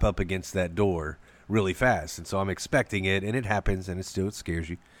slap up against that door really fast. And so I'm expecting it, and it happens, and it scares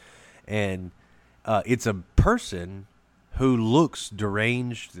you. And it's a person who looks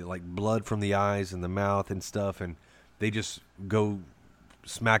deranged, like blood from the eyes and the mouth and stuff, and they just go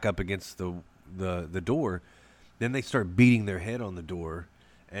smack up against the door. Then they start beating their head on the door,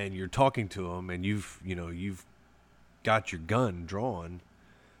 and you're talking to them, and you've got your gun drawn,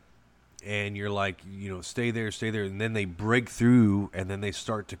 and you're like, stay there, and then they break through, and then they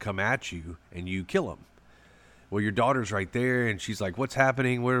start to come at you, and you kill them. Well, your daughter's right there, and she's like, what's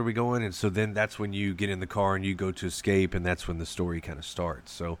happening? Where are we going? And so then that's when you get in the car and you go to escape, and that's when the story kind of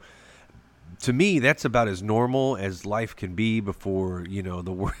starts. So to me, that's about as normal as life can be before,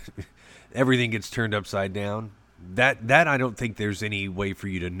 everything gets turned upside down. That I don't think there's any way for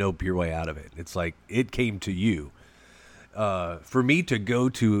you to nope your way out of it. It's like it came to you. For me to go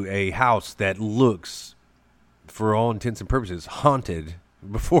to a house that looks, for all intents and purposes, haunted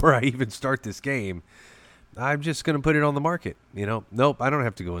before I even start this game, I'm just going to put it on the market. Nope, I don't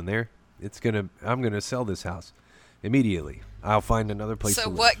have to go in there. I'm going to sell this house immediately. I'll find another place to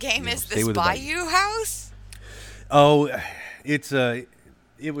live. So what game is this Bayou House? Oh, it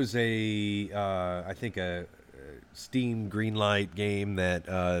was I think a Steam Greenlight game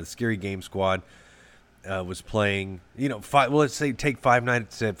that Scary Game Squad was playing. Let's say take Five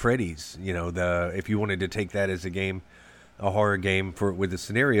Nights at Freddy's. If you wanted to take that as a horror game with a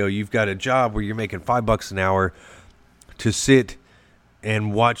scenario, you've got a job where you're making $5 an hour to sit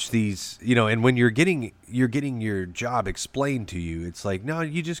and watch these, and when you're getting your job explained to you, it's like, no,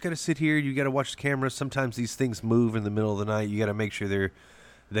 you just got to sit here. You got to watch the camera. Sometimes these things move in the middle of the night. You got to make sure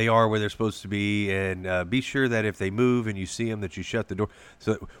they are where they're supposed to be, and be sure that if they move and you see them, that you shut the door.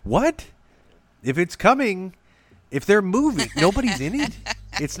 So what? If it's coming, if they're moving, nobody's in it.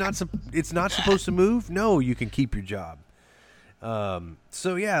 It's not supposed to move. No, you can keep your job.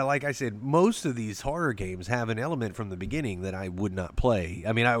 So yeah, like I said, most of these horror games have an element from the beginning that I would not play.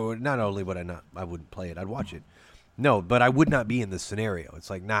 I mean, I would not only I wouldn't play it, I'd watch it. No, but I would not be in this scenario. It's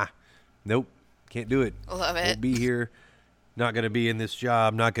like, nah, nope, can't do it. Love it. Won't be here. Not gonna be in this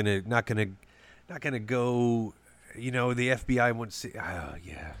job. Not gonna go. The FBI won't see. Oh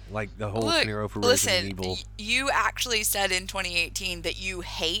yeah, like the whole scenario for Resident Evil. You actually said in 2018 that you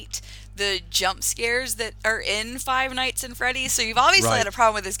hate the jump scares that are in Five Nights at Freddy's. So you've obviously had a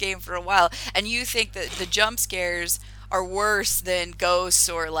problem with this game for a while, and you think that the jump scares are worse than ghosts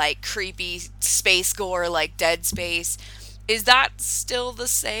or like creepy space gore like Dead Space. Is that still the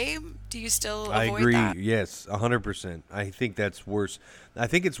same? Do you still avoid that? I agree. Yes, 100%. I think that's worse. I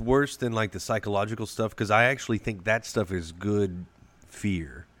think it's worse than like the psychological stuff, because I actually think that stuff is good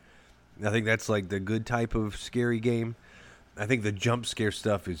fear. I think that's like the good type of scary game. I think the jump scare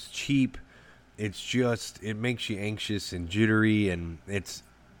stuff is cheap. It makes you anxious and jittery, and it's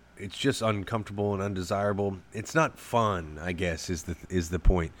just uncomfortable and undesirable. It's not fun, I guess, is the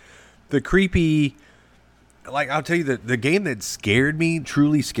point. The creepy, like I'll tell you, the game that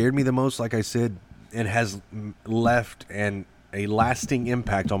truly scared me the most, like I said, and has left a lasting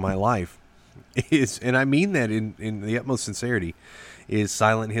impact on my life is, and I mean that in the utmost sincerity, is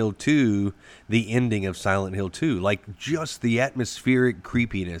Silent Hill 2, the ending of Silent Hill 2. Like, just the atmospheric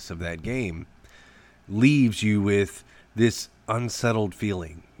creepiness of that game leaves you with this unsettled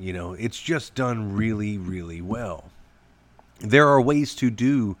feeling. You know, it's just done really, really well. There are ways to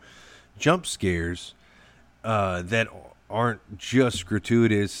do jump scares that aren't just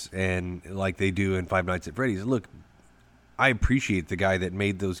gratuitous and like they do in Five Nights at Freddy's. Look, I appreciate the guy that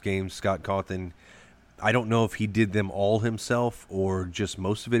made those games, Scott Cawthon. I don't know if he did them all himself or just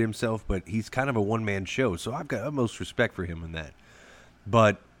most of it himself, but he's kind of a one-man show, so I've got utmost respect for him in that.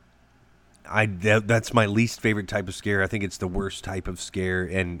 But that's my least favorite type of scare. I think it's the worst type of scare,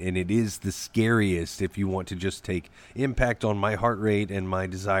 and it is the scariest if you want to just take impact on my heart rate and my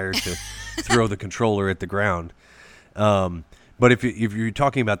desire to throw the controller at the ground. But if you're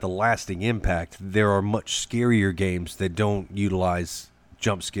talking about the lasting impact, there are much scarier games that don't utilize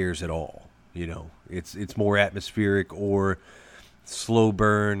jump scares at all. You know, it's more atmospheric or slow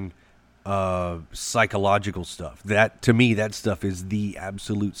burn, psychological stuff. That, to me, that stuff is the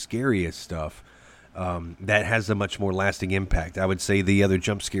absolute scariest stuff. That has a much more lasting impact. I would say the other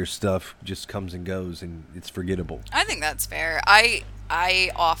jump scare stuff just comes and goes, and it's forgettable. I think that's fair.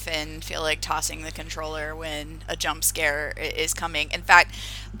 I often feel like tossing the controller when a jump scare is coming. In fact,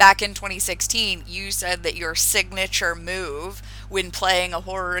 back in 2016, you said that your signature move when playing a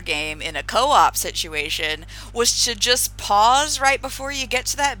horror game in a co-op situation was to just pause right before you get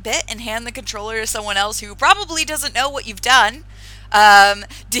to that bit and hand the controller to someone else who probably doesn't know what you've done.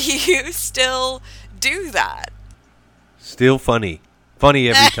 Do you still do that? Still funny. Funny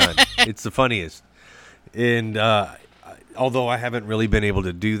every time. It's the funniest. And although I haven't really been able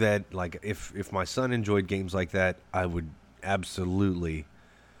to do that, like if my son enjoyed games like that, I would absolutely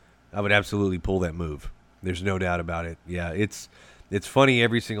pull that move. There's no doubt about it. Yeah, it's funny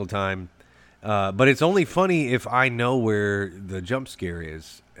every single time. But it's only funny if I know where the jump scare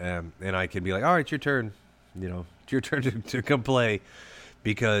is. And I can be like, all right, your turn. You know, it's your turn to come play.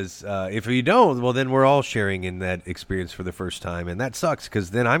 Because if you don't, well, then we're all sharing in that experience for the first time. And that sucks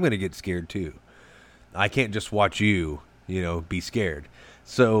because then I'm going to get scared too. I can't just watch you, be scared.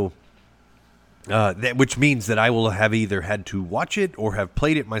 So which means that I will have either had to watch it or have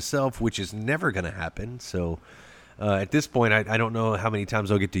played it myself, which is never going to happen. So at this point, I don't know how many times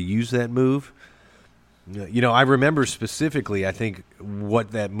I'll get to use that move. I remember specifically, I think,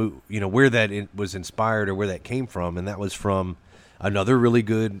 what that move, where that was inspired or where that came from. And that was from another really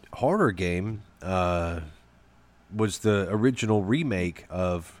good horror game, was the original remake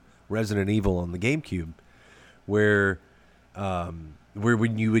of Resident Evil on the GameCube, where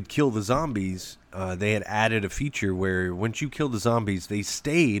when you would kill the zombies, they had added a feature where once you killed the zombies, they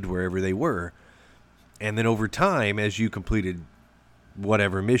stayed wherever they were. And then over time, as you completed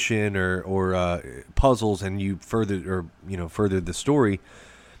whatever mission or puzzles and you furthered the story,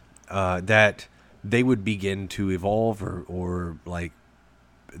 that they would begin to evolve or like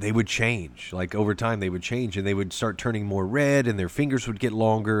they would change. Like over time they would change and they would start turning more red and their fingers would get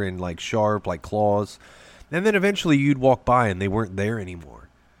longer and like sharp like claws. And then eventually you'd walk by and they weren't there anymore.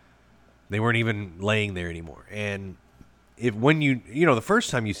 They weren't even laying there anymore. And when the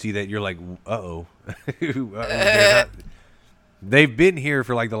first time you see that, you're like, uh-oh. They've been here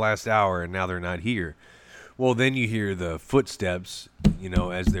for like the last hour and now they're not here. Well, then you hear the footsteps,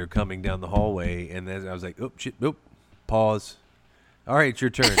 as they're coming down the hallway. And then I was like, oh, shit, nope, pause. All right, it's your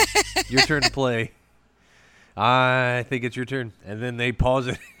turn. Your turn to play. I think it's your turn. And then they pause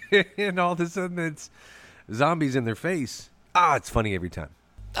it. And all of a sudden it's zombies in their face. It's funny every time.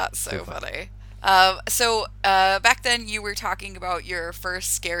 That's so funny. So back then you were talking about your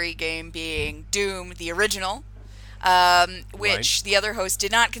first scary game being Doom, the original. Which the other host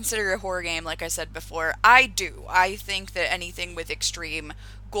did not consider a horror game, like I said before. I do. I think that anything with extreme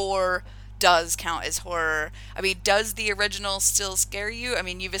gore does count as horror. I mean, does the original still scare you? I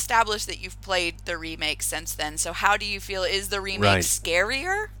mean, you've established that you've played the remake since then, so how do you feel? Is the remake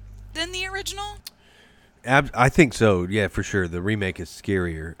scarier than the original? I think so, yeah, for sure. The remake is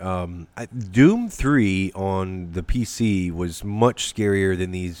scarier. Doom 3 on the PC was much scarier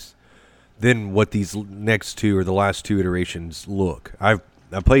than what these next two or the last two iterations look. I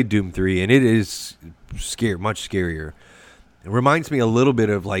played Doom 3, and it is much scarier. It reminds me a little bit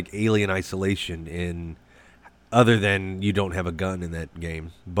of like Alien Isolation, other than you don't have a gun in that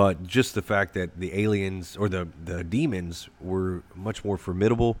game. But just the fact that the aliens or the demons were much more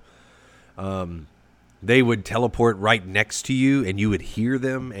formidable. They would teleport right next to you, and you would hear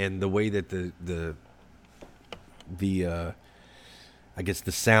them, and the way that I guess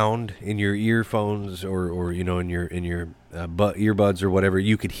the sound in your earphones or in your earbuds or whatever,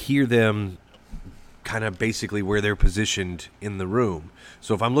 you could hear them kind of basically where they're positioned in the room.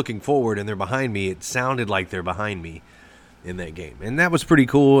 So if I'm looking forward and they're behind me, it sounded like they're behind me in that game. And that was pretty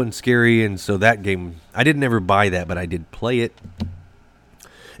cool and scary. And so that game, I didn't ever buy that, but I did play it.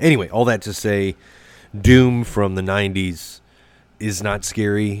 Anyway, all that to say, Doom from the 90s is not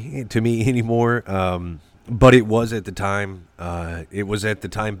scary to me anymore. But it was at the time. I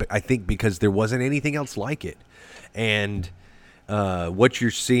think, because there wasn't anything else like it. And what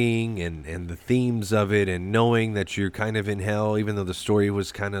you're seeing and the themes of it, and knowing that you're kind of in hell, even though the story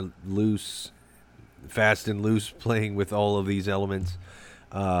was kind of loose, fast and loose, playing with all of these elements.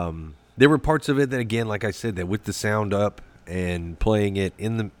 There were parts of it that, again, like I said, that with the sound up and playing it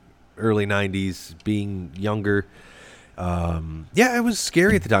in the early 90s, being younger, it was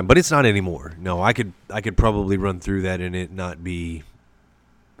scary at the time, but it's not anymore. No, I could probably run through that and it not be,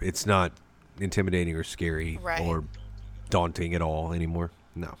 it's not intimidating or scary or daunting at all anymore.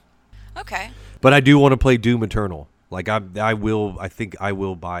 No. Okay. But I do want to play Doom Eternal. Like I think I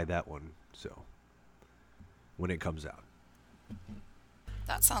will buy that one. So when it comes out.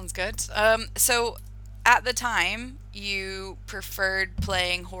 That sounds good. So at the time, you preferred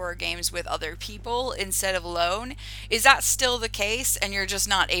playing horror games with other people instead of alone. Is that still the case, and you're just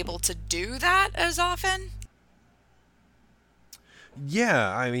not able to do that as often?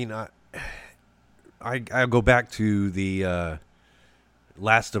 Yeah, I mean, I go back to the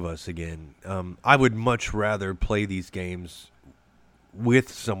Last of Us again. I would much rather play these games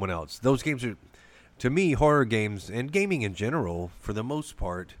with someone else. Those games are, to me, horror games and gaming in general, for the most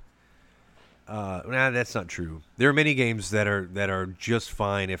part. That's not true. There are many games that are just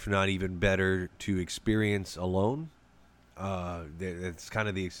fine, if not even better, to experience alone.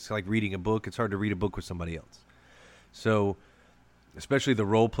 It's like reading a book. It's hard to read a book with somebody else. So, especially the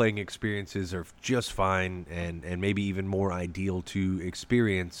role-playing experiences are just fine and maybe even more ideal to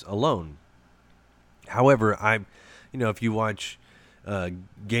experience alone. However, if you watch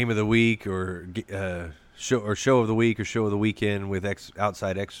Game of the Week or Show of the Week or Show of the Weekend with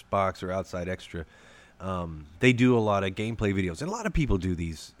Outside Xbox or Outside Extra, they do a lot of gameplay videos. And a lot of people do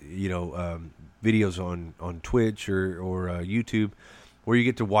these, videos on Twitch or YouTube where you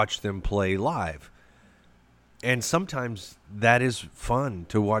get to watch them play live. And sometimes that is fun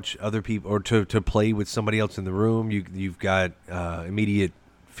to watch other people or to play with somebody else in the room. You've got immediate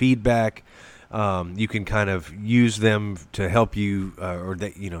feedback. You can kind of use them to help you,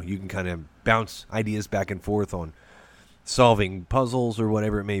 you can kind of bounce ideas back and forth on solving puzzles or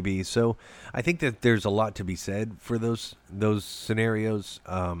whatever it may be. So I think that there's a lot to be said for those scenarios.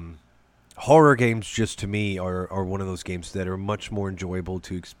 Horror games, just to me, are one of those games that are much more enjoyable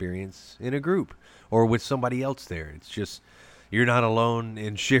to experience in a group or with somebody else there. It's just, you're not alone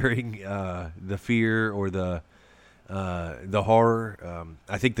in sharing the fear or the horror.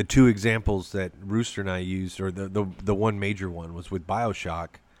 I think the two examples that Rooster and I used, or the one major one, was with BioShock,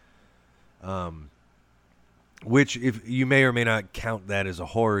 which, if you may or may not count that as a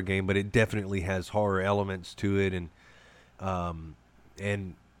horror game, but it definitely has horror elements to it,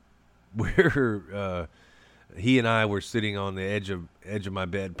 and where he and I were sitting on the edge of my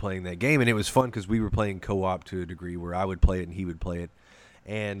bed playing that game, and it was fun because we were playing co-op to a degree where I would play it and he would play it,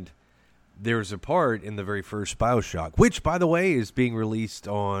 and there was a part in the very first BioShock, which, by the way, is being released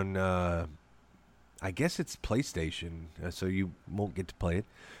on, I guess it's PlayStation, so you won't get to play it.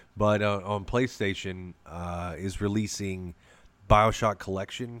 But on PlayStation is releasing BioShock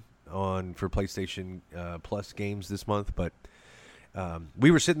Collection for PlayStation Plus games this month. But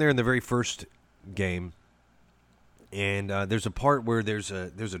we were sitting there in the very first game, and there's a part where there's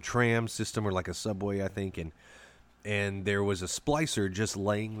a tram system, or like a subway, I think, and there was a splicer just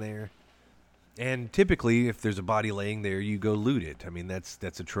laying there. And typically, if there's a body laying there, you go loot it. I mean, that's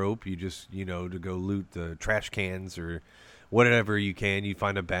a trope. You just, to go loot the trash cans or whatever you can. You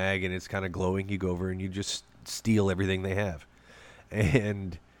find a bag and it's kind of glowing. You go over and you just steal everything they have.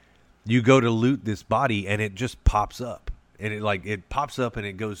 And you go to loot this body and it just pops up. And it pops up and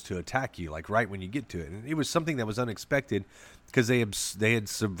it goes to attack you, like right when you get to it. And it was something that was unexpected because they had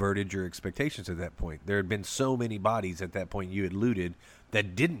subverted your expectations at that point. There had been so many bodies at that point you had looted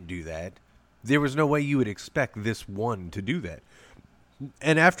that didn't do that. There was no way you would expect this one to do that.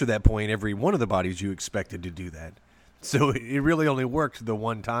 And after that point, every one of the bodies you expected to do that. So it really only worked the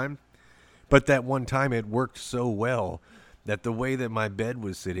one time. But that one time it worked so well that the way that my bed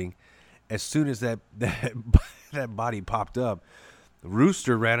was sitting, as soon as that body popped up,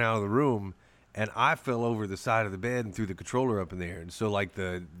 Rooster ran out of the room and I fell over the side of the bed and threw the controller up in the air. And so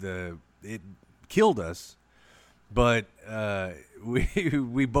it killed us. but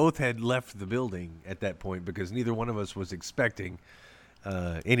we both had left the building at that point because neither one of us was expecting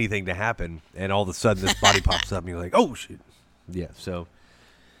anything to happen, and all of a sudden this body pops up, and you're like, "Oh shit!" Yeah, so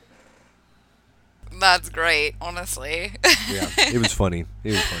That's great, honestly. yeah, it was funny.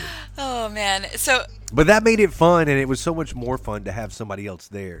 It was funny. Oh man. So But that made it fun, and it was so much more fun to have somebody else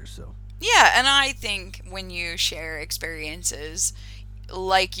there. So yeah, and I think when you share experiences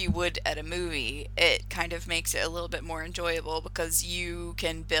like you would at a movie, it kind of makes it a little bit more enjoyable because you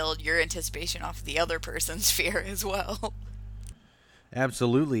can build your anticipation off of the other person's fear as well.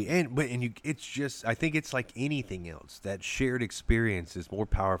 absolutely, it's just I think it's like anything else. That shared experience is more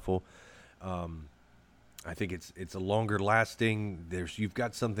powerful. I think it's a longer lasting. You've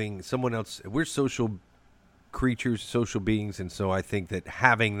got someone else. We're social creatures, social beings, and so I think that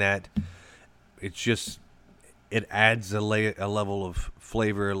having that, it adds a level of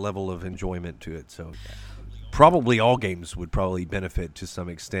flavor, a level of enjoyment to it. So probably all games would probably benefit to some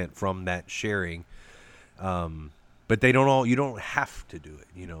extent from that sharing. But they don't all. You don't have to do it,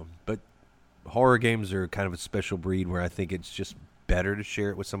 But horror games are kind of a special breed where I think it's just better to share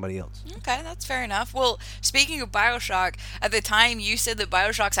it with somebody else. Okay, that's fair enough. Well, speaking of BioShock, at the time you said that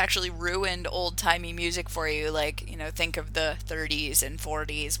BioShock's actually ruined old-timey music for you. Like, think of the 30s and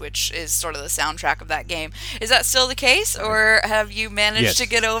 40s, which is sort of the soundtrack of that game. Is that still the case, or have you managed to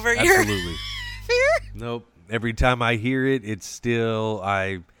get over absolutely. your fear? Nope. Every time I hear it, it's still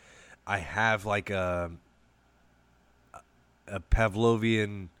I have like a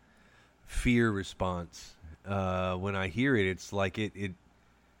Pavlovian fear response. When I hear it, it's like it.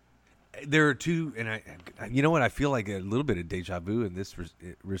 There are two, and you know what? I feel like a little bit of deja vu in this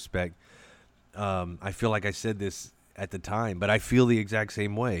respect. I feel like I said this at the time, but I feel the exact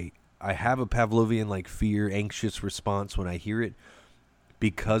same way. I have a Pavlovian like fear, anxious response when I hear it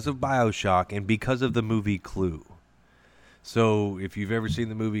because of BioShock and because of the movie Clue. So if you've ever seen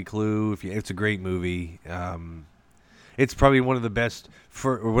the movie Clue, it's a great movie. It's probably one of the best,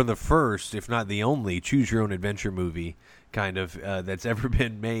 or one of the first, if not the only, choose-your-own-adventure movie kind of that's ever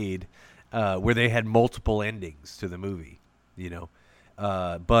been made, where they had multiple endings to the movie,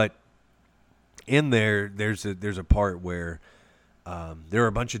 But in there's a part where there are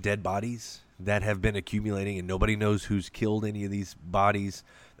a bunch of dead bodies that have been accumulating, and nobody knows who's killed any of these bodies.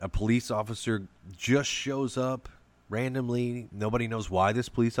 A police officer just shows up randomly. Nobody knows why this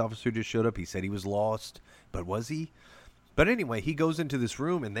police officer just showed up. He said he was lost, but was he? But anyway, he goes into this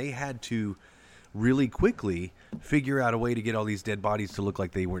room, and they had to really quickly figure out a way to get all these dead bodies to look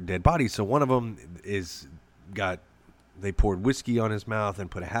like they weren't dead bodies. So one of them they poured whiskey on his mouth and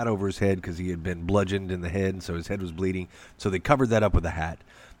put a hat over his head because he had been bludgeoned in the head, and so his head was bleeding. So they covered that up with a hat.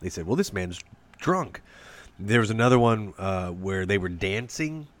 They said, well, this man's drunk. There was another one where they were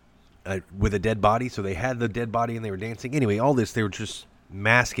dancing with a dead body. So they had the dead body, and they were dancing. Anyway, all this, they were just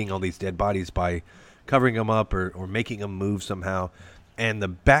masking all these dead bodies by covering them up or making them move somehow. And the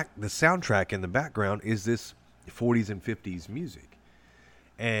soundtrack in the background is this 40s and 50s music.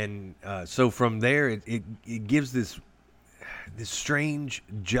 And so from there, it gives this strange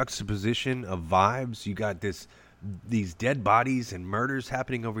juxtaposition of vibes. You got these dead bodies and murders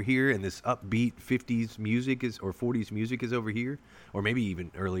happening over here, and this upbeat 50s music or 40s music is over here, or maybe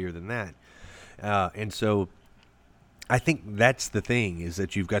even earlier than that. And so I think that's the thing, is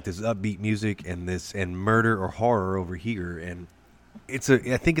that you've got this upbeat music and murder or horror over here, and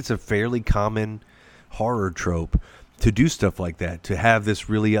I think it's a fairly common horror trope to do stuff like that, to have this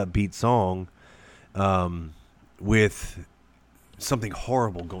really upbeat song with something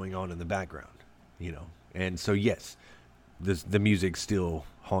horrible going on in the background, And so yes, the music still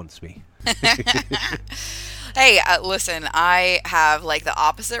haunts me. Hey, listen, I have like the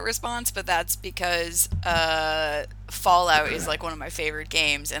opposite response, but that's because Fallout is like one of my favorite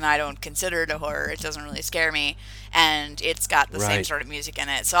games, and I don't consider it a horror. It doesn't really scare me, and it's got the same sort of music in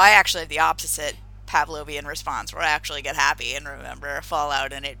it. So I actually have the opposite Pavlovian response, where I actually get happy and remember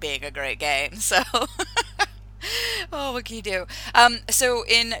Fallout and it being a great game. So, oh, what can you do? So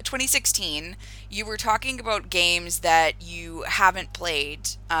in 2016, you were talking about games that you haven't played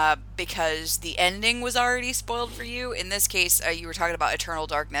because the ending was already spoiled for you. In this case, you were talking about Eternal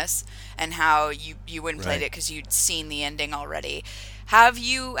Darkness and how you wouldn't played it because you'd seen the ending already. Have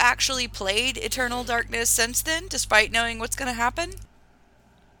you actually played Eternal Darkness since then, despite knowing what's going to happen?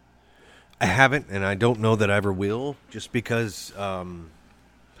 I haven't, and I don't know that I ever will, just because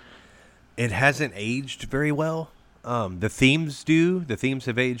it hasn't aged very well. The themes do. The themes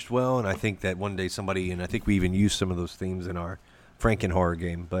have aged well, and I think that one day and I think we even used some of those themes in our Franken horror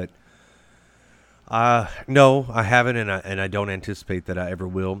game, but no, I haven't, and I don't anticipate that I ever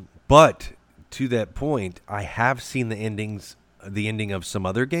will. But to that point, I have seen the ending of some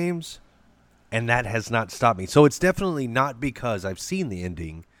other games, and that has not stopped me. So it's definitely not because I've seen the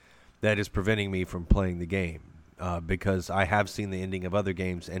ending that is preventing me from playing the game. Because I have seen the ending of other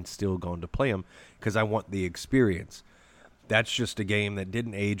games and still gone to play them because I want the experience. That's just a game that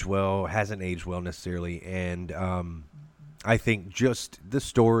didn't age well, hasn't aged well necessarily, and I think just the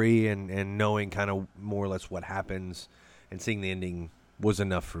story and knowing kind of more or less what happens and seeing the ending was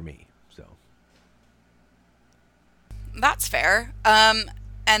enough for me. So That's fair.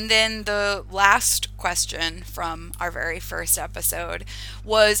 And then the last question from our very first episode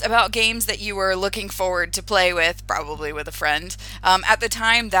was about games that you were looking forward to play with, probably with a friend. At the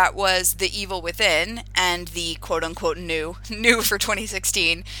time, that was The Evil Within and the quote-unquote new for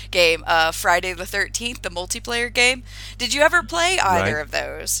 2016 game, Friday the 13th, the multiplayer game. Did you ever play either of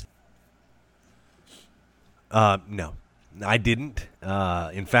those? No, I didn't.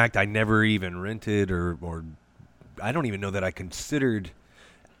 In fact, I never even rented or I don't even know that I considered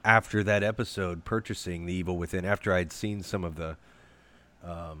after that episode purchasing The Evil Within after I'd seen some of the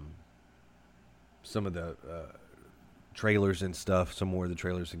trailers and stuff, some more of the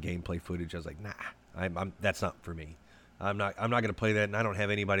trailers and gameplay footage. I was like, nah, I'm that's not for me. I'm not going to play that, and I don't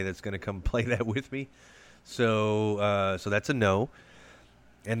have anybody that's going to come play that with me. So that's a no.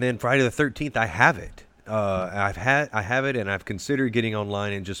 And then Friday the 13th, I have it. I have it, and I've considered getting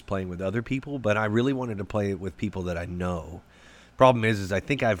online and just playing with other people, but I really wanted to play it with people that I know. Problem is I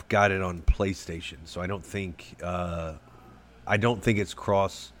think I've got it on PlayStation, so I don't think it's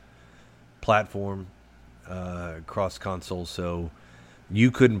cross-platform, cross-console. So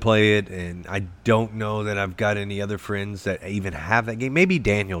you couldn't play it, and I don't know that I've got any other friends that even have that game. Maybe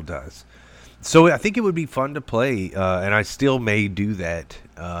Daniel does. So I think it would be fun to play, and I still may do that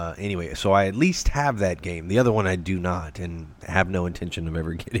anyway. So I at least have that game. The other one I do not, and have no intention of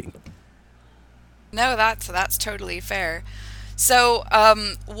ever getting. No, that's totally fair. So,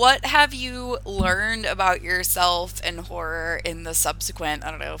 what have you learned about yourself and horror in the subsequent,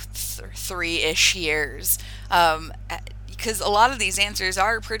 I don't know, 3-ish years? Because a lot of these answers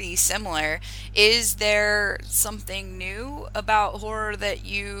are pretty similar. Is there something new about horror that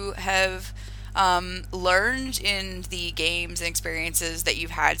you have learned in the games and experiences that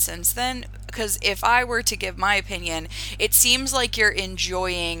you've had since then? Because if I were to give my opinion, it seems like you're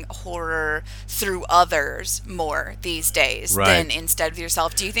enjoying horror through others more these days than instead of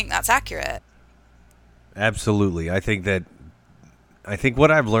yourself. Do you think that's accurate? Absolutely. I think what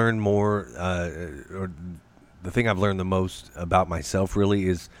I've learned more, or the thing I've learned the most about myself really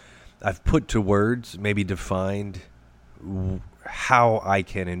is I've put to words, maybe defined how I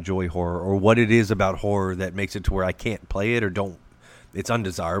can enjoy horror, or what it is about horror that makes it to where I can't play it or it's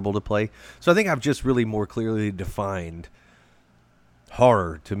undesirable to play. So I think I've just really more clearly defined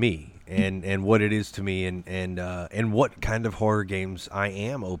horror to me and what it is to me and what kind of horror games I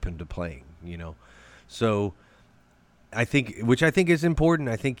am open to playing, you know. So I think is important.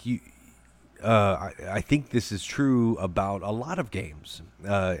 I think I think this is true about a lot of games.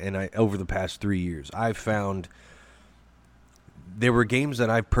 Over the past 3 years, I've found there were games that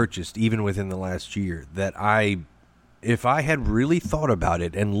I've purchased even within the last year that if I had really thought about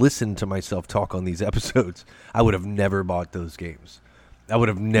it and listened to myself talk on these episodes, I would have never bought those games. I would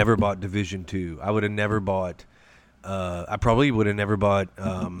have never bought Division 2. I would have never bought. I probably would have never bought.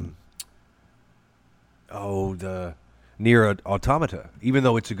 The Nier Automata. Even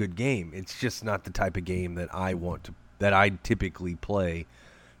though it's a good game, it's just not the type of game that I typically play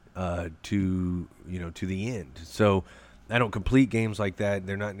to the end. So I don't complete games like that.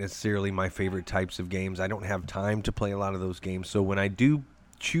 They're not necessarily my favorite types of games. I don't have time to play a lot of those games. So when I do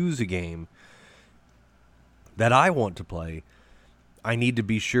choose a game that I want to play, I need to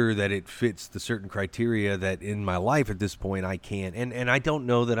be sure that it fits the certain criteria that in my life at this point I can. And I don't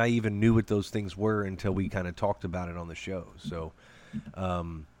know that I even knew what those things were until we kind of talked about it on the show. So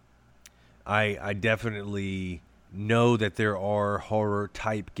I definitely know that there are horror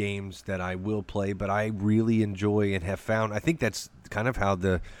type games that I will play, but I really enjoy and have found, I think that's kind of how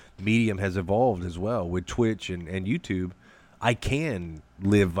the medium has evolved as well with Twitch and YouTube. I can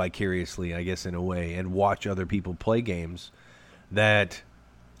live vicariously, I guess, in a way, and watch other people play games that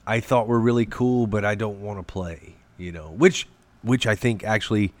I thought were really cool, but I don't want to play, you know, which I think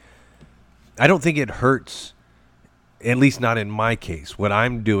actually, I don't think it hurts, at least not in my case. What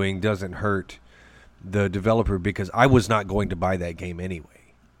I'm doing doesn't hurt the developer because I was not going to buy that game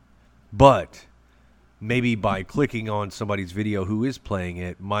anyway. But maybe by clicking on somebody's video who is playing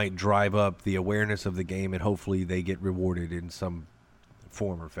it might drive up the awareness of the game, and hopefully they get rewarded in some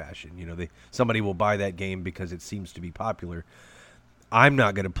form or fashion. You know, somebody will buy that game because it seems to be popular. I'm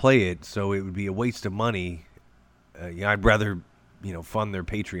not going to play it, so it would be a waste of money. I'd rather, fund their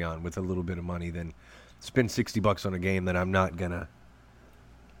Patreon with a little bit of money than spend $60 on a game that I'm not gonna,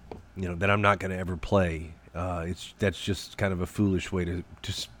 ever play. That's just kind of a foolish way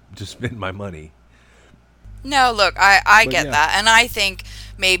to spend my money. No, look, I But get yeah. that. And I think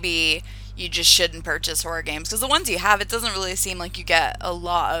maybe you just shouldn't purchase horror games. Because the ones you have, it doesn't really seem like you get a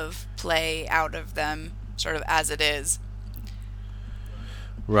lot of play out of them, sort of as it is.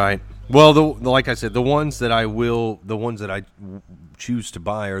 Right. Well, like I said, the ones that I choose to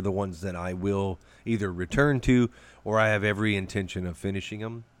buy are the ones that I will either return to, or I have every intention of finishing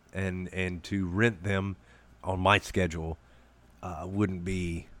them, and to rent them on my schedule wouldn't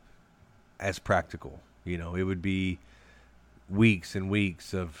be as practical. It would be weeks and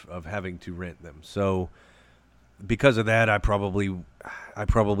weeks of having to rent them. So because of that, I probably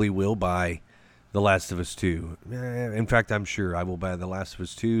will buy The Last of Us 2. In fact, I'm sure I will buy The Last of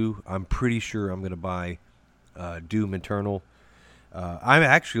Us 2. I'm pretty sure I'm going to buy Doom Eternal. I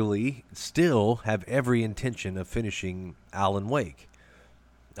actually still have every intention of finishing Alan Wake.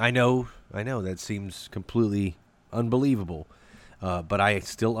 I know that seems completely unbelievable, but I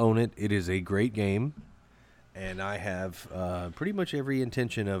still own it. It is a great game, and I have pretty much every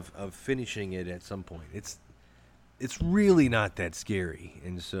intention of finishing it at some point. It's really not that scary,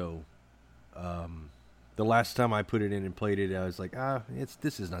 and so the last time I put it in and played it, I was like,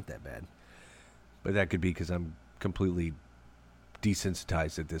 this is not that bad. But that could be because I'm completely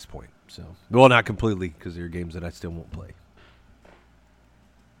desensitized at this point. So, well, not completely, because there are games that I still won't play.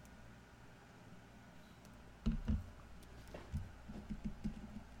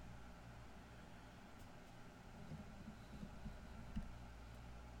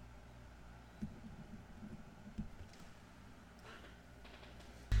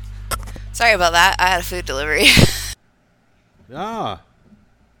 Sorry about that. I had a food delivery. Ah.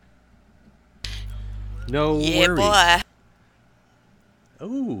 No Yeah, worries. boy.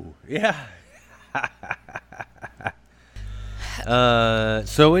 Oh, yeah.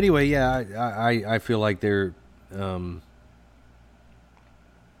 So anyway, yeah, I feel like they're,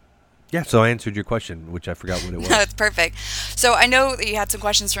 yeah, so I answered your question, which I forgot what it was. No, it's perfect. So I know that you had some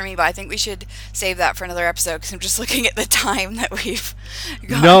questions for me, but I think we should save that for another episode because I'm just looking at the time that we've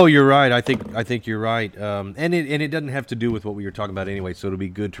got. No, you're right. I think you're right. And it doesn't have to do with what we were talking about anyway. So it'll be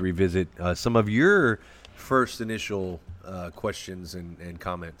good to revisit some of your first initial questions and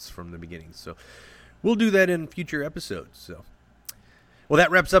comments from the beginning. So we'll do that in future episodes. So, well, that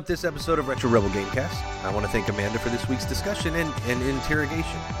wraps up this episode of Retro Rebel Gamecast. I want to thank Amanda for this week's discussion and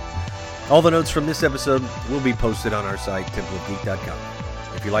interrogation. All the notes from this episode will be posted on our site, templeofgeek.com.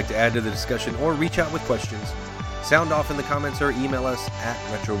 If you'd like to add to the discussion or reach out with questions, sound off in the comments or email us at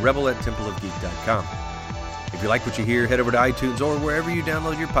retrorebel@templeofgeek.com. If you like what you hear, head over to iTunes or wherever you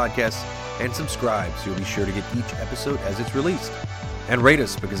download your podcasts and subscribe so you'll be sure to get each episode as it's released. And rate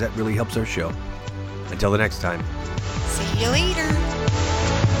us because that really helps our show. Until the next time. See you later.